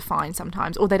are fine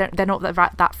sometimes, or they're not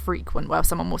that frequent where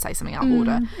someone will say something out of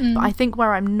order. But I think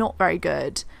where I'm not very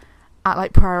good at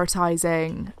like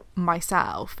prioritizing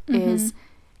myself is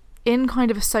in kind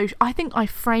of a social... I think I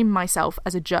frame myself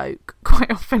as a joke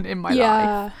quite often in my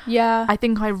life. Yeah. I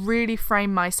think I really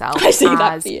frame myself as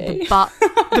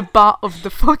the butt of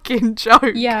the fucking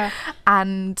joke. Yeah.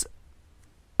 And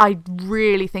I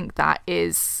really think that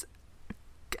is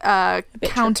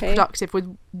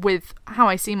counterproductive with how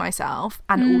I see myself,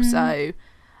 and also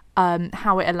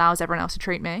how it allows everyone else to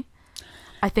treat me.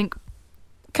 I think...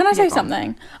 Can I say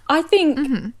something? I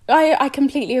think I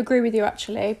completely agree with you,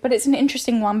 actually, but it's an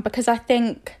interesting one, because I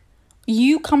think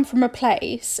you come from a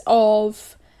place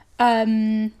of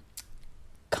kind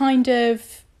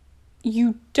of,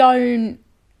 you don't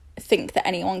think that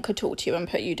anyone could talk to you and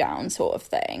put you down, sort of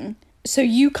thing. So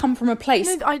you come from a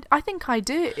place... No, I think I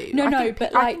do.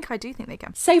 I think I do think they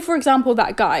can. Say, for example,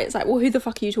 that guy, it's like, well, who the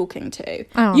fuck are you talking to?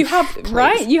 Oh, you have, please.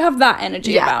 right? You have that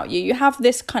energy about you. You have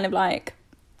this kind of like...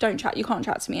 you can't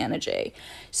chat to me energy.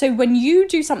 So when you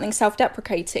do something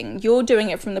self-deprecating, you're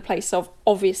doing it from the place of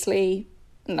obviously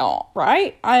not,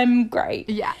 right? I'm great.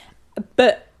 Yeah.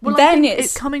 But well, then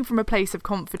it's coming from a place of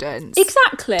confidence.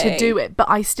 Exactly. To do it. But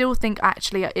I still think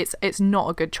actually it's not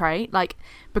a good trait. Like,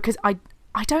 because I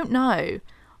don't know.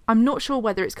 I'm not sure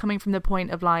whether it's coming from the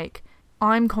point of like,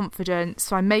 I'm confident,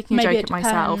 so I'm making a joke at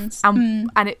myself,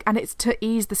 and it's to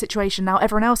ease the situation. Now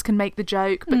everyone else can make the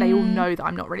joke, but they all know that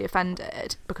I'm not really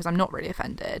offended, because I'm not really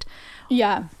offended.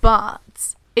 Yeah.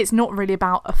 But it's not really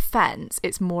about offence.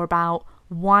 It's more about,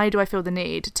 why do I feel the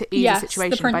need to ease the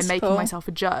situation by making myself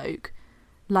a joke?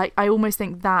 Like, I almost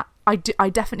think that I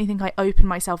definitely think I open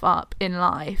myself up in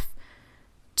life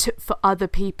for other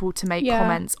people to make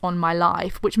comments on my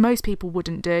life, which most people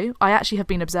wouldn't do. I actually have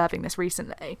been observing this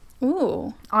recently.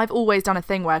 Ooh. I've always done a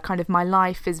thing where kind of my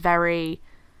life is very,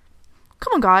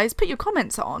 come on guys, put your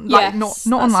comments on. Like, not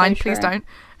online, so please don't.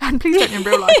 And please don't in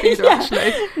real life either,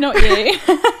 actually. Not you.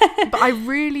 But I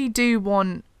really do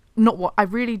want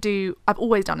I've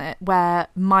always done it where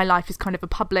my life is kind of a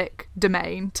public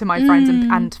domain to my friends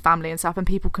and family and stuff, and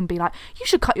people can be like, you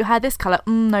should cut your hair this colour,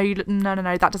 no,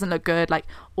 that doesn't look good, like,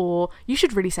 or you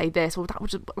should really say this, or that would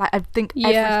just, like, I think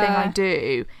everything I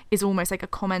do is almost like a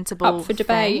commentable up for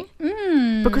debate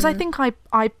because I think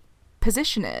I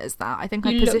position it as that. I think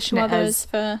I position it as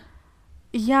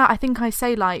I think I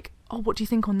say like, oh, what do you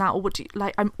think on that, or what do you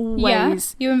like? I'm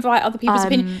always you invite other people's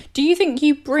opinion. Do you think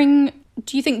you bring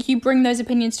those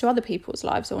opinions to other people's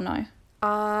lives or no?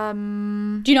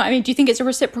 Do you know what I mean? Do you think it's a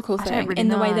reciprocal thing really in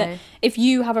the way that if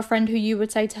you have a friend who you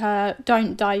would say to her,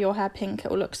 don't dye your hair pink,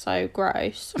 it will look so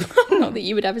gross. Not that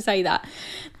you would ever say that,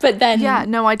 but then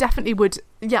I definitely would.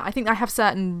 I think I have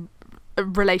certain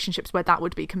relationships where that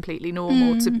would be completely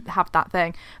normal to have that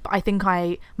thing, but I think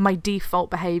my default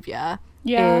behaviour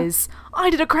is,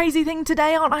 I did a crazy thing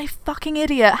today, aren't I fucking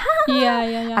idiot?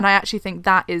 And I actually think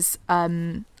that is I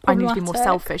need to be more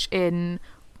selfish in,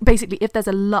 basically, if there's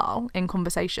a lull in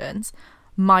conversations,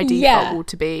 my default would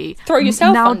to be throw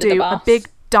yourself now under the do bus. a big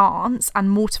dance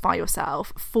and mortify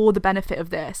yourself for the benefit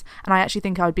of this. And I actually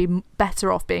think I would be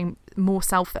better off being more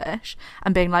selfish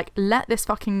and being like, let this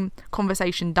fucking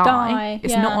conversation die.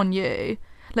 It's not on you.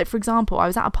 Like, for example, I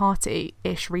was at a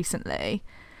party-ish recently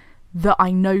that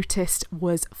I noticed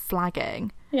was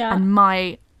flagging, and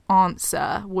my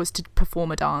answer was to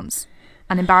perform a dance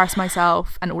and embarrass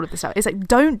myself and all of this stuff. It's like,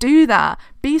 don't do that.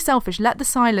 Be selfish. Let the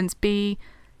silence be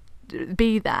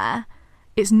there.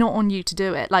 It's not on you to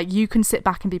do it. Like, you can sit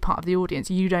back and be part of the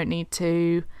audience. You don't need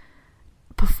to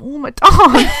perform a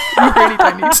dance. You really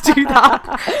don't need to do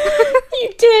that.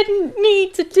 You didn't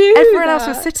need to do Everyone else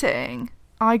was sitting.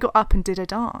 I got up and did a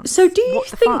dance. So do you what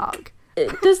the fuck?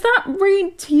 Does that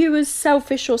read to you as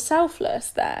selfish or selfless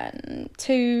then?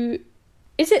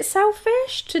 Is it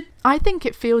selfish to... I think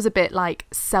it feels a bit like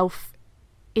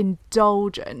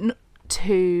self-indulgent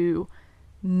to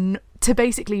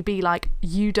basically be like,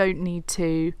 you don't need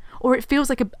to, or it feels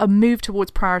like a move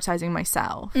towards prioritizing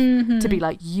myself, to be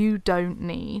like, you don't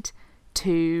need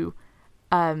to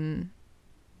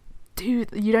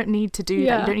you don't need to do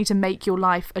that. You don't need to make your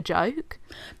life a joke.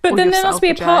 But then there must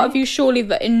be a part of you surely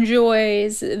that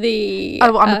enjoys the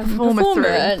I'm a performer through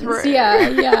and through.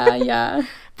 Yeah.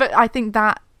 But I think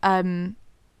that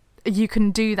you can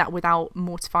do that without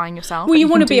mortifying yourself. Well, you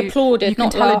want to be applauded, you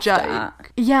not laughed at.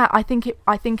 Yeah, I think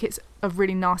it's a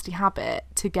really nasty habit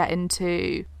to get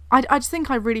into. I just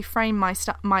think I really frame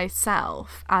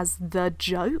myself as the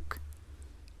joke.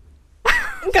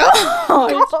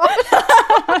 God.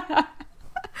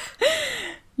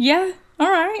 Yeah, all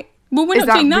right. Well, we're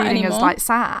not doing that anymore. Is that reading as like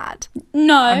sad?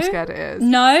 No. I'm scared it is.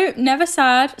 No, never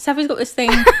sad. Safi's got this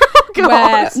thing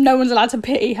where no one's allowed to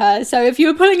pity her. So if you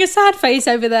were pulling a sad face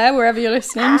over there, wherever you're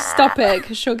listening, stop it,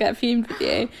 because she'll get fumed with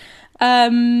you.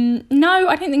 No,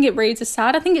 I don't think it reads as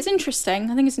sad. I think it's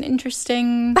interesting. I think it's an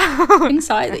interesting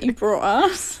insight that you brought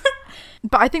us.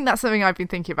 But I think that's something I've been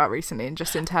thinking about recently, and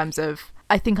just in terms of,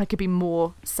 I think I could be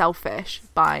more selfish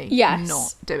by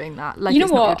not doing that. Like,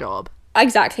 it's not your job.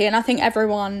 Exactly, and I think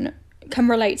everyone can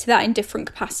relate to that in different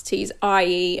capacities,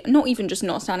 i.e. not even just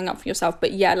not standing up for yourself,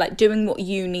 but like doing what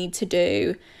you need to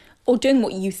do, or doing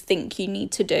what you think you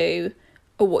need to do,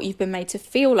 or what you've been made to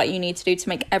feel like you need to do to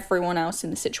make everyone else in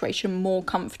the situation more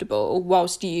comfortable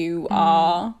whilst you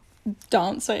are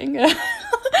dancing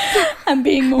and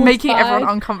being mortified. Making everyone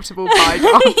uncomfortable by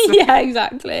dancing. Yeah,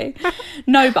 exactly.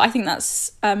 No, but I think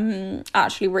that's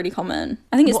actually really common.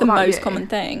 I think it's the most common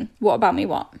thing. What about me?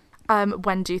 What?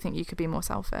 When do you think you could be more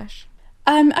selfish?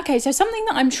 Okay, so something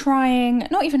that I'm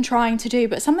not even trying to do,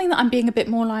 but something that I'm being a bit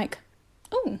more like,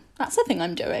 oh, that's the thing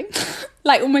I'm doing.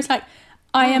 Like, almost like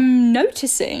I am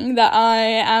noticing that I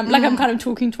am, like, I'm kind of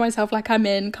talking to myself like I'm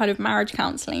in kind of marriage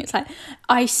counselling. It's like,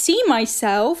 I see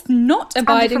myself not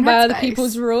abiding by other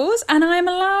people's rules, and I am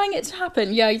allowing it to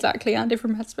happen. Yeah, exactly, and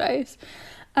different headspace.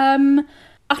 I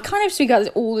kind of speak about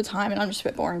this all the time, and I'm just a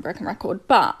bit boring, broken record,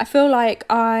 but I feel like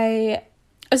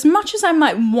as much as I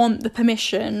might want the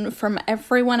permission from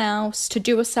everyone else to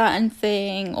do a certain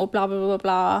thing or blah, blah, blah,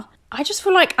 blah, I just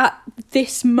feel like at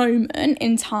this moment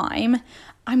in time,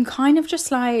 I'm kind of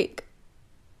just like,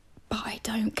 but I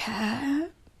don't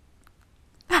care.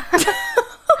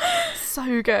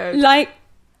 So good. Like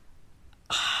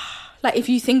if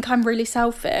you think I'm really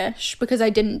selfish because I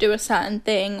didn't do a certain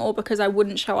thing, or because I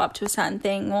wouldn't show up to a certain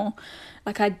thing, or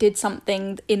like I did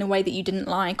something in a way that you didn't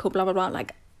like, or blah, blah, blah,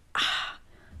 like, I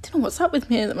don't know what's up with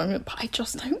me at the moment, but I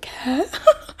just don't care.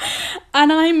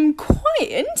 And I'm quite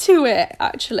into it,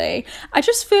 actually. I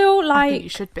just feel like... I think you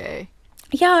should be.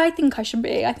 Yeah, I think I should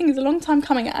be. I think it's a long time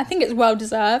coming. I think it's well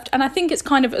deserved. And I think it's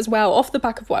kind of as well off the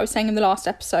back of what I was saying in the last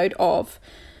episode of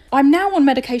I'm now on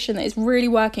medication that is really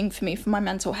working for me for my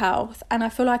mental health, and I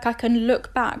feel like I can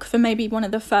look back for maybe one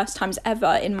of the first times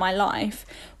ever in my life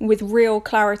with real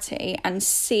clarity and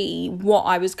see what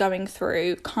I was going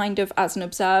through kind of as an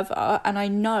observer, and I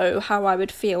know how I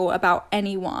would feel about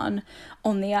anyone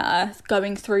on the earth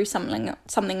going through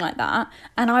something like that,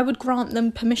 and I would grant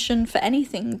them permission for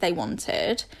anything they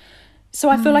wanted. So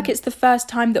I feel like it's the first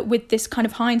time that with this kind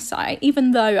of hindsight,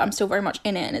 even though I'm still very much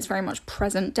in it and it's very much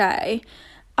present day,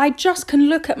 I just can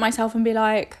look at myself and be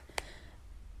like,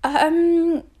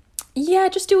 yeah,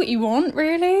 just do what you want,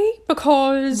 really,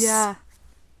 because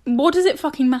what does it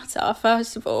fucking matter?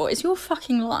 First of all, it's your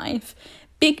fucking life.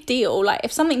 Big deal. Like,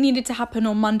 if something needed to happen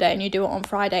on Monday and you do it on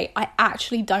Friday, I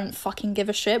actually don't fucking give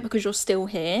a shit because you're still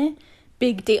here.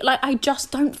 Big deal. Like, I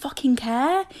just don't fucking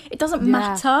care. It doesn't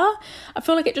matter. I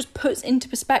feel like it just puts into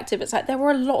perspective. It's like there were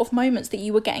a lot of moments that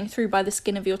you were getting through by the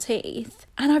skin of your teeth,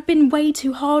 and I've been way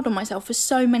too hard on myself for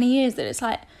so many years that it's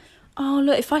like, oh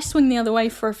look, if I swing the other way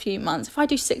for a few months, if I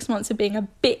do 6 months of being a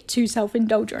bit too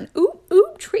self-indulgent, ooh,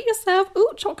 treat yourself,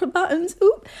 ooh, chocolate buttons,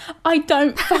 ooh, I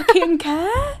don't fucking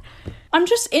care. I'm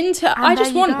just into, I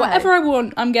just want whatever I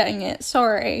want, I'm getting it,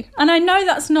 sorry. And I know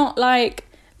that's not like,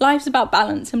 life's about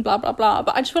balance and blah, blah, blah,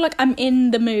 but I just feel like I'm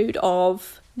in the mood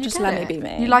of just let me be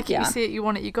me. You like it, you see it, you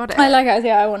want it, you got it. I like it,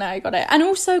 yeah, I want it, I got it. And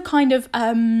also kind of,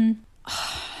 I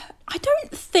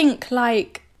don't think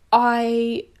like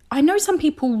I know some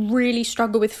people really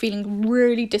struggle with feeling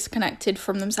really disconnected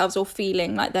from themselves or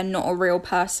feeling like they're not a real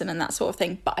person and that sort of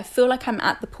thing. But I feel like I'm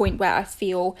at the point where I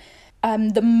feel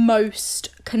the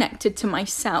most connected to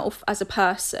myself as a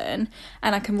person.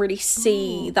 And I can really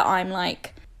see that I'm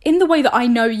like, in the way that I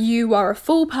know you are a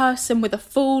full person with a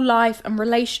full life and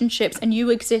relationships, and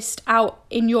you exist out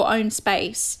in your own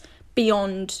space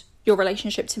beyond your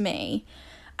relationship to me.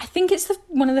 I think it's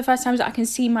one of the first times that I can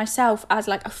see myself as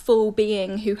like a full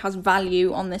being who has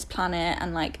value on this planet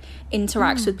and like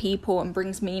interacts with people and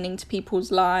brings meaning to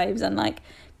people's lives and like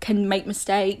can make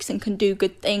mistakes and can do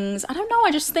good things. I don't know,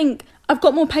 I just think I've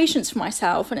got more patience for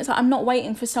myself, and it's like I'm not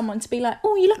waiting for someone to be like,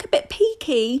 oh, you look a bit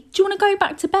peaky, do you want to go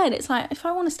back to bed? It's like, if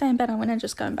I want to stay in bed, I'm going to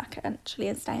just go back actually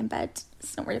and stay in bed.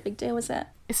 It's not really a big deal, is it?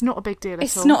 It's not a big deal at all.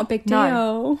 It's not a big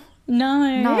deal.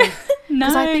 No.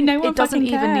 Because I think no one it doesn't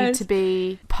fucking even need cares. to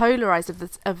be polarized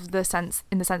of the sense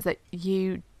that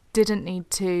you didn't need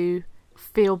to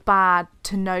feel bad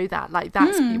to know that. Like,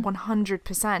 that's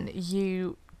 100%.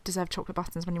 You deserve chocolate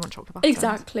buttons when you want chocolate buttons.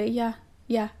 Exactly, yeah.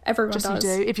 Yeah, everyone does. Just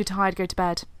you do. If you're tired, go to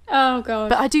bed. Oh, God.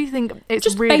 But I do think it's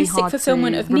just really basic hard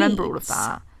fulfillment to of remember needs. all of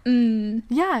that.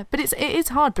 Yeah, but it is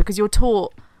hard because you're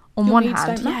taught on Your one needs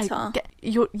hand, don't matter.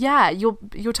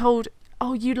 you're told,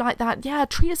 oh, you like that, yeah,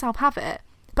 treat yourself, have it,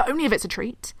 but only if it's a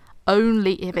treat.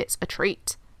 Only if it's a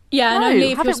treat. Yeah, and No,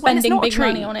 only if have you're it when it's spending not a big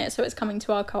money treat. on it, so it's coming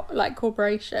to our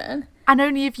corporation. And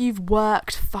only if you've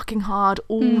worked fucking hard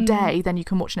all day, then you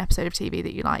can watch an episode of TV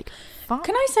that you like. Fuck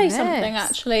Can I say this. something,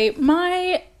 actually?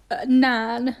 My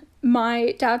nan,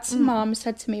 my dad's mum,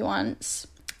 said to me once,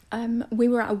 we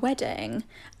were at a wedding,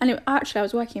 and actually I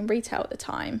was working in retail at the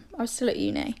time. I was still at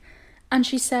uni. And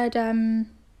she said,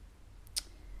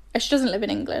 she doesn't live in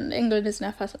England. English isn't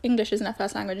her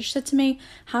first language. She said to me,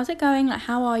 how's it going? Like,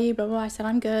 how are you? Blah, blah, blah. I said,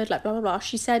 I'm good. Like, blah, blah, blah.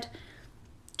 She said,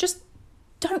 just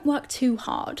don't work too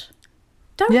hard.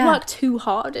 Don't work too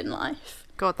hard in life.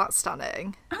 God, that's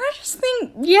stunning. And I just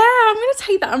think, yeah, I'm going to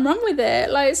take that and run with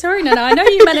it. Like, sorry, Nana, I know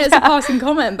you meant it as a passing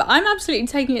comment, but I'm absolutely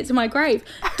taking it to my grave.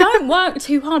 Don't work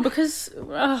too hard because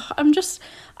I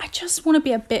just want to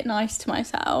be a bit nice to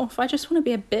myself. I just want to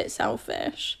be a bit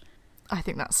selfish. I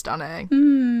think that's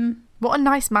stunning. What a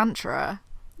nice mantra.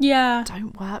 Yeah.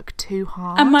 Don't work too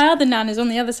hard. And my other nan is on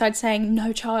the other side saying,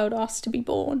 no child asked to be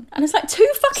born. And it's like,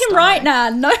 too fucking right,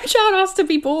 Nan. No child asked to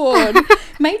be born.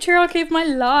 Matriarchy of my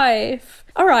life.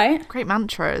 All right. Great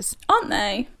mantras. Aren't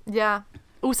they? Yeah.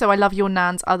 Also, I love your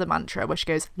nan's other mantra where she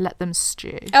goes, let them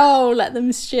stew. Oh, let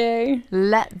them stew.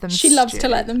 Let them stew. She loves to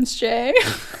let them stew.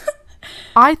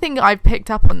 I think I've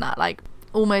picked up on that. Like,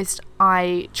 almost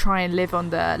I try and live on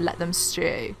the let them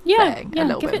stew thing a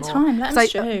little give bit it more. time. Let them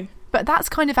stew. But that's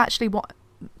kind of actually what,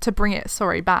 to bring it,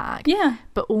 back. Yeah.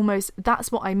 But almost,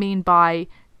 that's what I mean by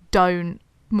don't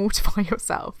mortify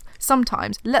yourself.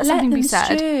 Sometimes let something be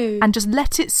said stew. And just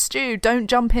let it stew. Don't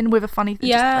jump in with a funny thing.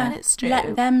 Yeah. Just let it stew.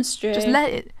 Let them stew. Just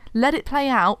let it play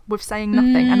out with saying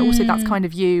nothing. And also that's kind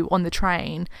of you on the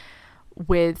train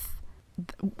with,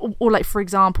 or like, for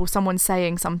example, someone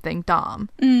saying something dumb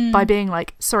by being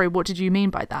like, sorry, what did you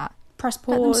mean by that? Press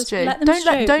pause.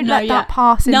 Don't let that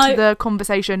pass into the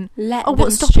conversation. Let what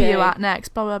them stop are stew. you at next?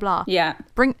 Blah blah blah. Yeah.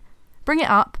 Bring it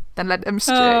up. then let them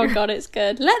stew. Oh, God, it's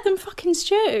good. Let them fucking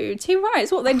stew. Too right.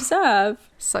 It's what they deserve.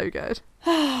 So good.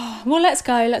 Well, let's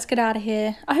go. Let's get out of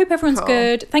here. I hope everyone's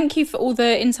good. Thank you for all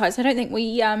the insights. I don't think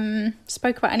we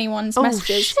spoke about anyone's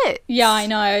messages. Oh, shit. Yeah, I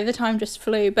know. The time just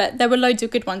flew. But there were loads of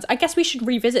good ones. I guess we should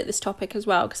revisit this topic as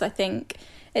well, because I think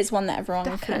it's one that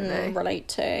everyone can relate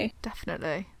to.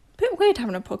 Definitely. Bit weird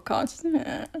having a podcast, isn't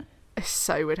it? It's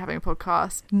so weird having a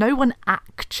podcast. No one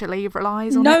actually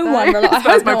relies on it. No one relies. I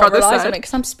hope no one relies on it,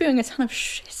 because I'm spewing a ton of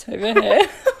shit over here.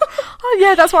 Oh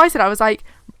yeah, that's what I said. I was like,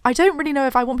 I don't really know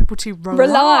if I want people to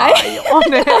rely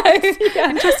on it. Yeah.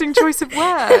 Interesting choice of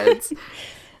words.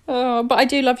 Oh, but I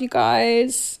do love you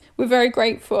guys. We're very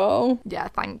grateful. Yeah,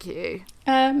 thank you.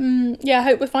 Yeah, I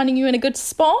hope we're finding you in a good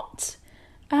spot.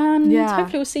 And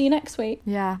hopefully we'll see you next week.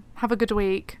 Yeah. Have a good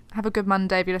week. Have a good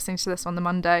Monday if you're listening to this on the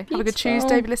Monday. Have a good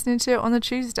Tuesday if you're listening to it on the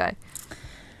Tuesday.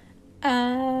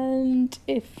 And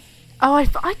if... Oh, I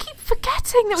keep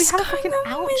forgetting that we have a fucking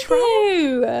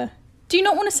outro. Do you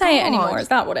not want to say it anymore? Is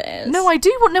that what it is? No, I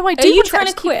do. No, I do. Are you trying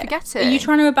to quit? Forgetting. Are you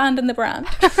trying to abandon the brand?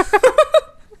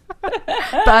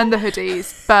 Burn the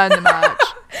hoodies. Burn the merch.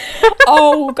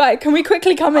 Oh, guys, can we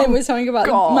quickly come in with something about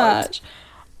the merch?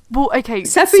 Well, okay,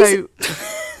 so...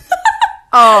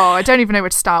 Oh, I don't even know where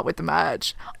to start with the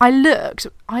merch. I looked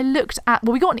at...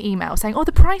 Well, we got an email saying,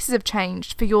 the prices have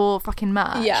changed for your fucking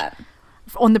merch. Yeah.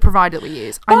 On the provider that we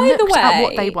use. I looked at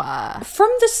what they were. From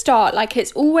the start, like,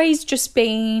 it's always just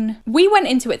been... We went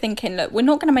into it thinking, look, we're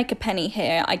not going to make a penny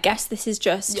here. I guess this is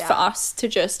just for us to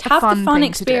just have the fun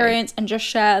experience and just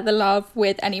share the love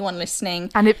with anyone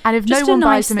listening. And if no one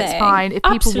buys them, it's fine. If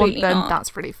people want them,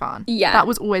 that's really fun. Yeah. That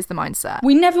was always the mindset.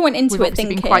 We never went into it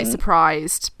thinking... We've been quite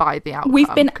surprised by the outcome.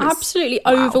 We've been absolutely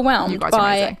overwhelmed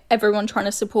by everyone trying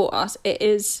to support us. It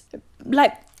is,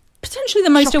 like... potentially the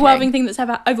most overwhelming thing that's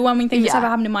ever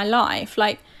happened in my life.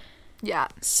 Like, yeah,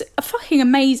 fucking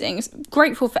amazing.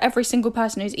 Grateful for every single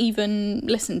person who's even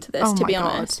listened to this, to be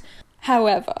honest.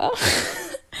 However,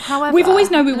 we've always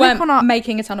known we weren't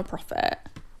making a ton of profit.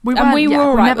 We were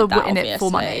all right with that, in it for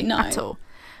money at all.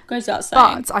 Goes without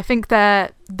saying. But I think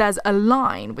there's a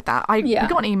line with that. We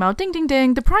got an email, ding, ding,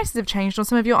 ding, the prices have changed on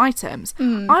some of your items.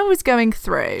 I was going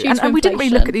through, and we didn't really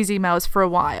look at these emails for a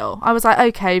while. I was like,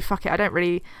 okay, fuck it, I don't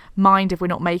really mind if we're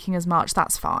not making as much,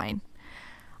 that's fine.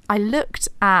 I looked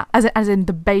at, as in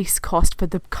the base cost for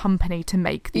the company to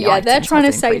make the items. Yeah, they're trying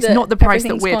to say that not the price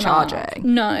that we're charging. Up.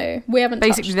 No, we haven't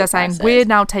Basically, they're saying we're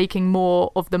now taking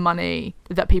more of the money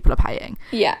that people are paying.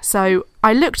 Yeah. So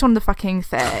I looked on the fucking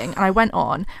thing and I went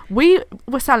on. We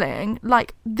were selling,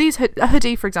 like, a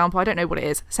hoodie, for example, I don't know what it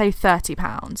is, say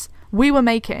 £30. We were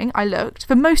making, I looked,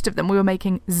 for most of them, we were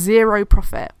making zero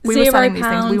profit. We were selling these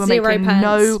things, we were making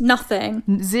nothing.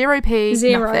 0p,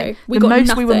 zero. Nothing. We got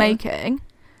most nothing.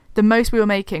 The most we were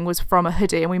making was from a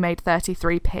hoodie and we made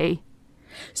 33p.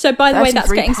 So by the way, that's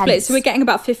getting split. So we're getting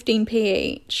about 15p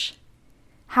each.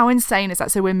 How insane is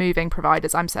that? So we're moving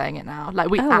providers. I'm saying it now. Like,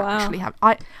 we actually have...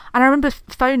 And I remember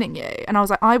phoning you and I was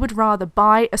like, I would rather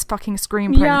buy a fucking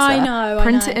screen printer,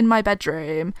 print it in my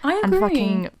bedroom and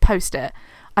fucking post it.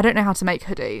 I don't know how to make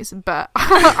hoodies, but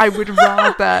I would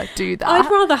rather do that.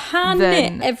 I'd rather hand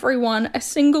knit everyone a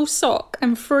single sock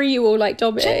and free you all like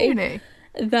Dobby. Genuinely.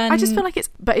 Then I just feel like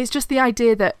it's just the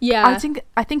idea that I think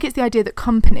it's the idea that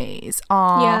companies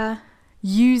are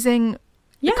using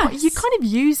you're kind of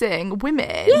using women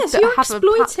that you're have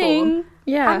exploiting a platform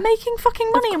and making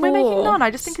fucking money and we're making none. I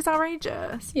just think it's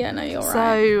outrageous. Yeah, no, you're right.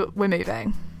 So we're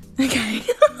moving. Okay.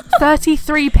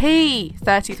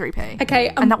 33p. Okay.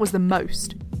 And that was the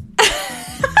most.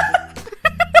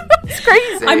 It's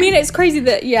crazy. I mean, it's crazy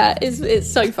that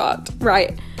it's so fucked.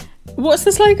 Right. What's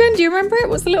the slogan? Do you remember it?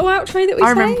 What's the little outro that we say? I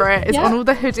remember it. It's on all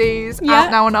the hoodies,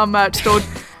 out now on our merch store.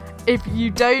 If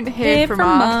you don't hear from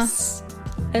us,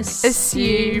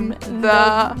 assume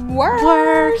the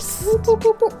worst.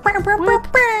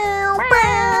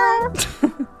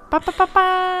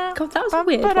 God, that was a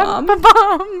weird one.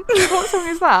 What song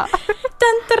is that?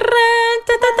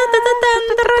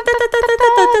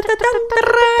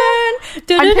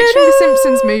 I'm picturing the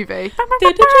Simpsons movie.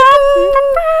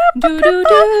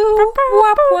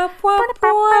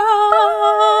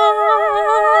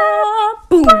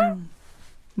 Boom.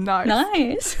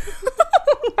 Nice.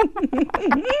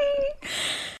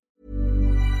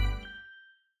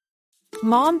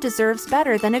 Mom deserves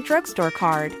better than a drugstore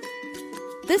card.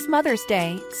 This Mother's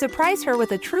Day, surprise her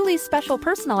with a truly special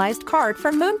personalized card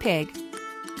from Moonpig.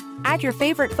 Add your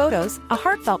favorite photos, a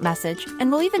heartfelt message, and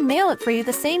we'll even mail it for you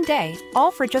the same day, all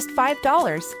for just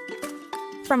 $5.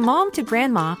 From mom to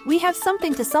grandma, we have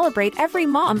something to celebrate every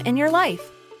mom in your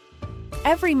life.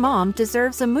 Every mom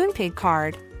deserves a Moonpig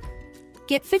card.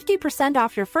 Get 50%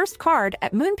 off your first card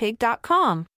at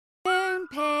Moonpig.com.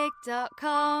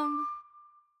 Moonpig.com.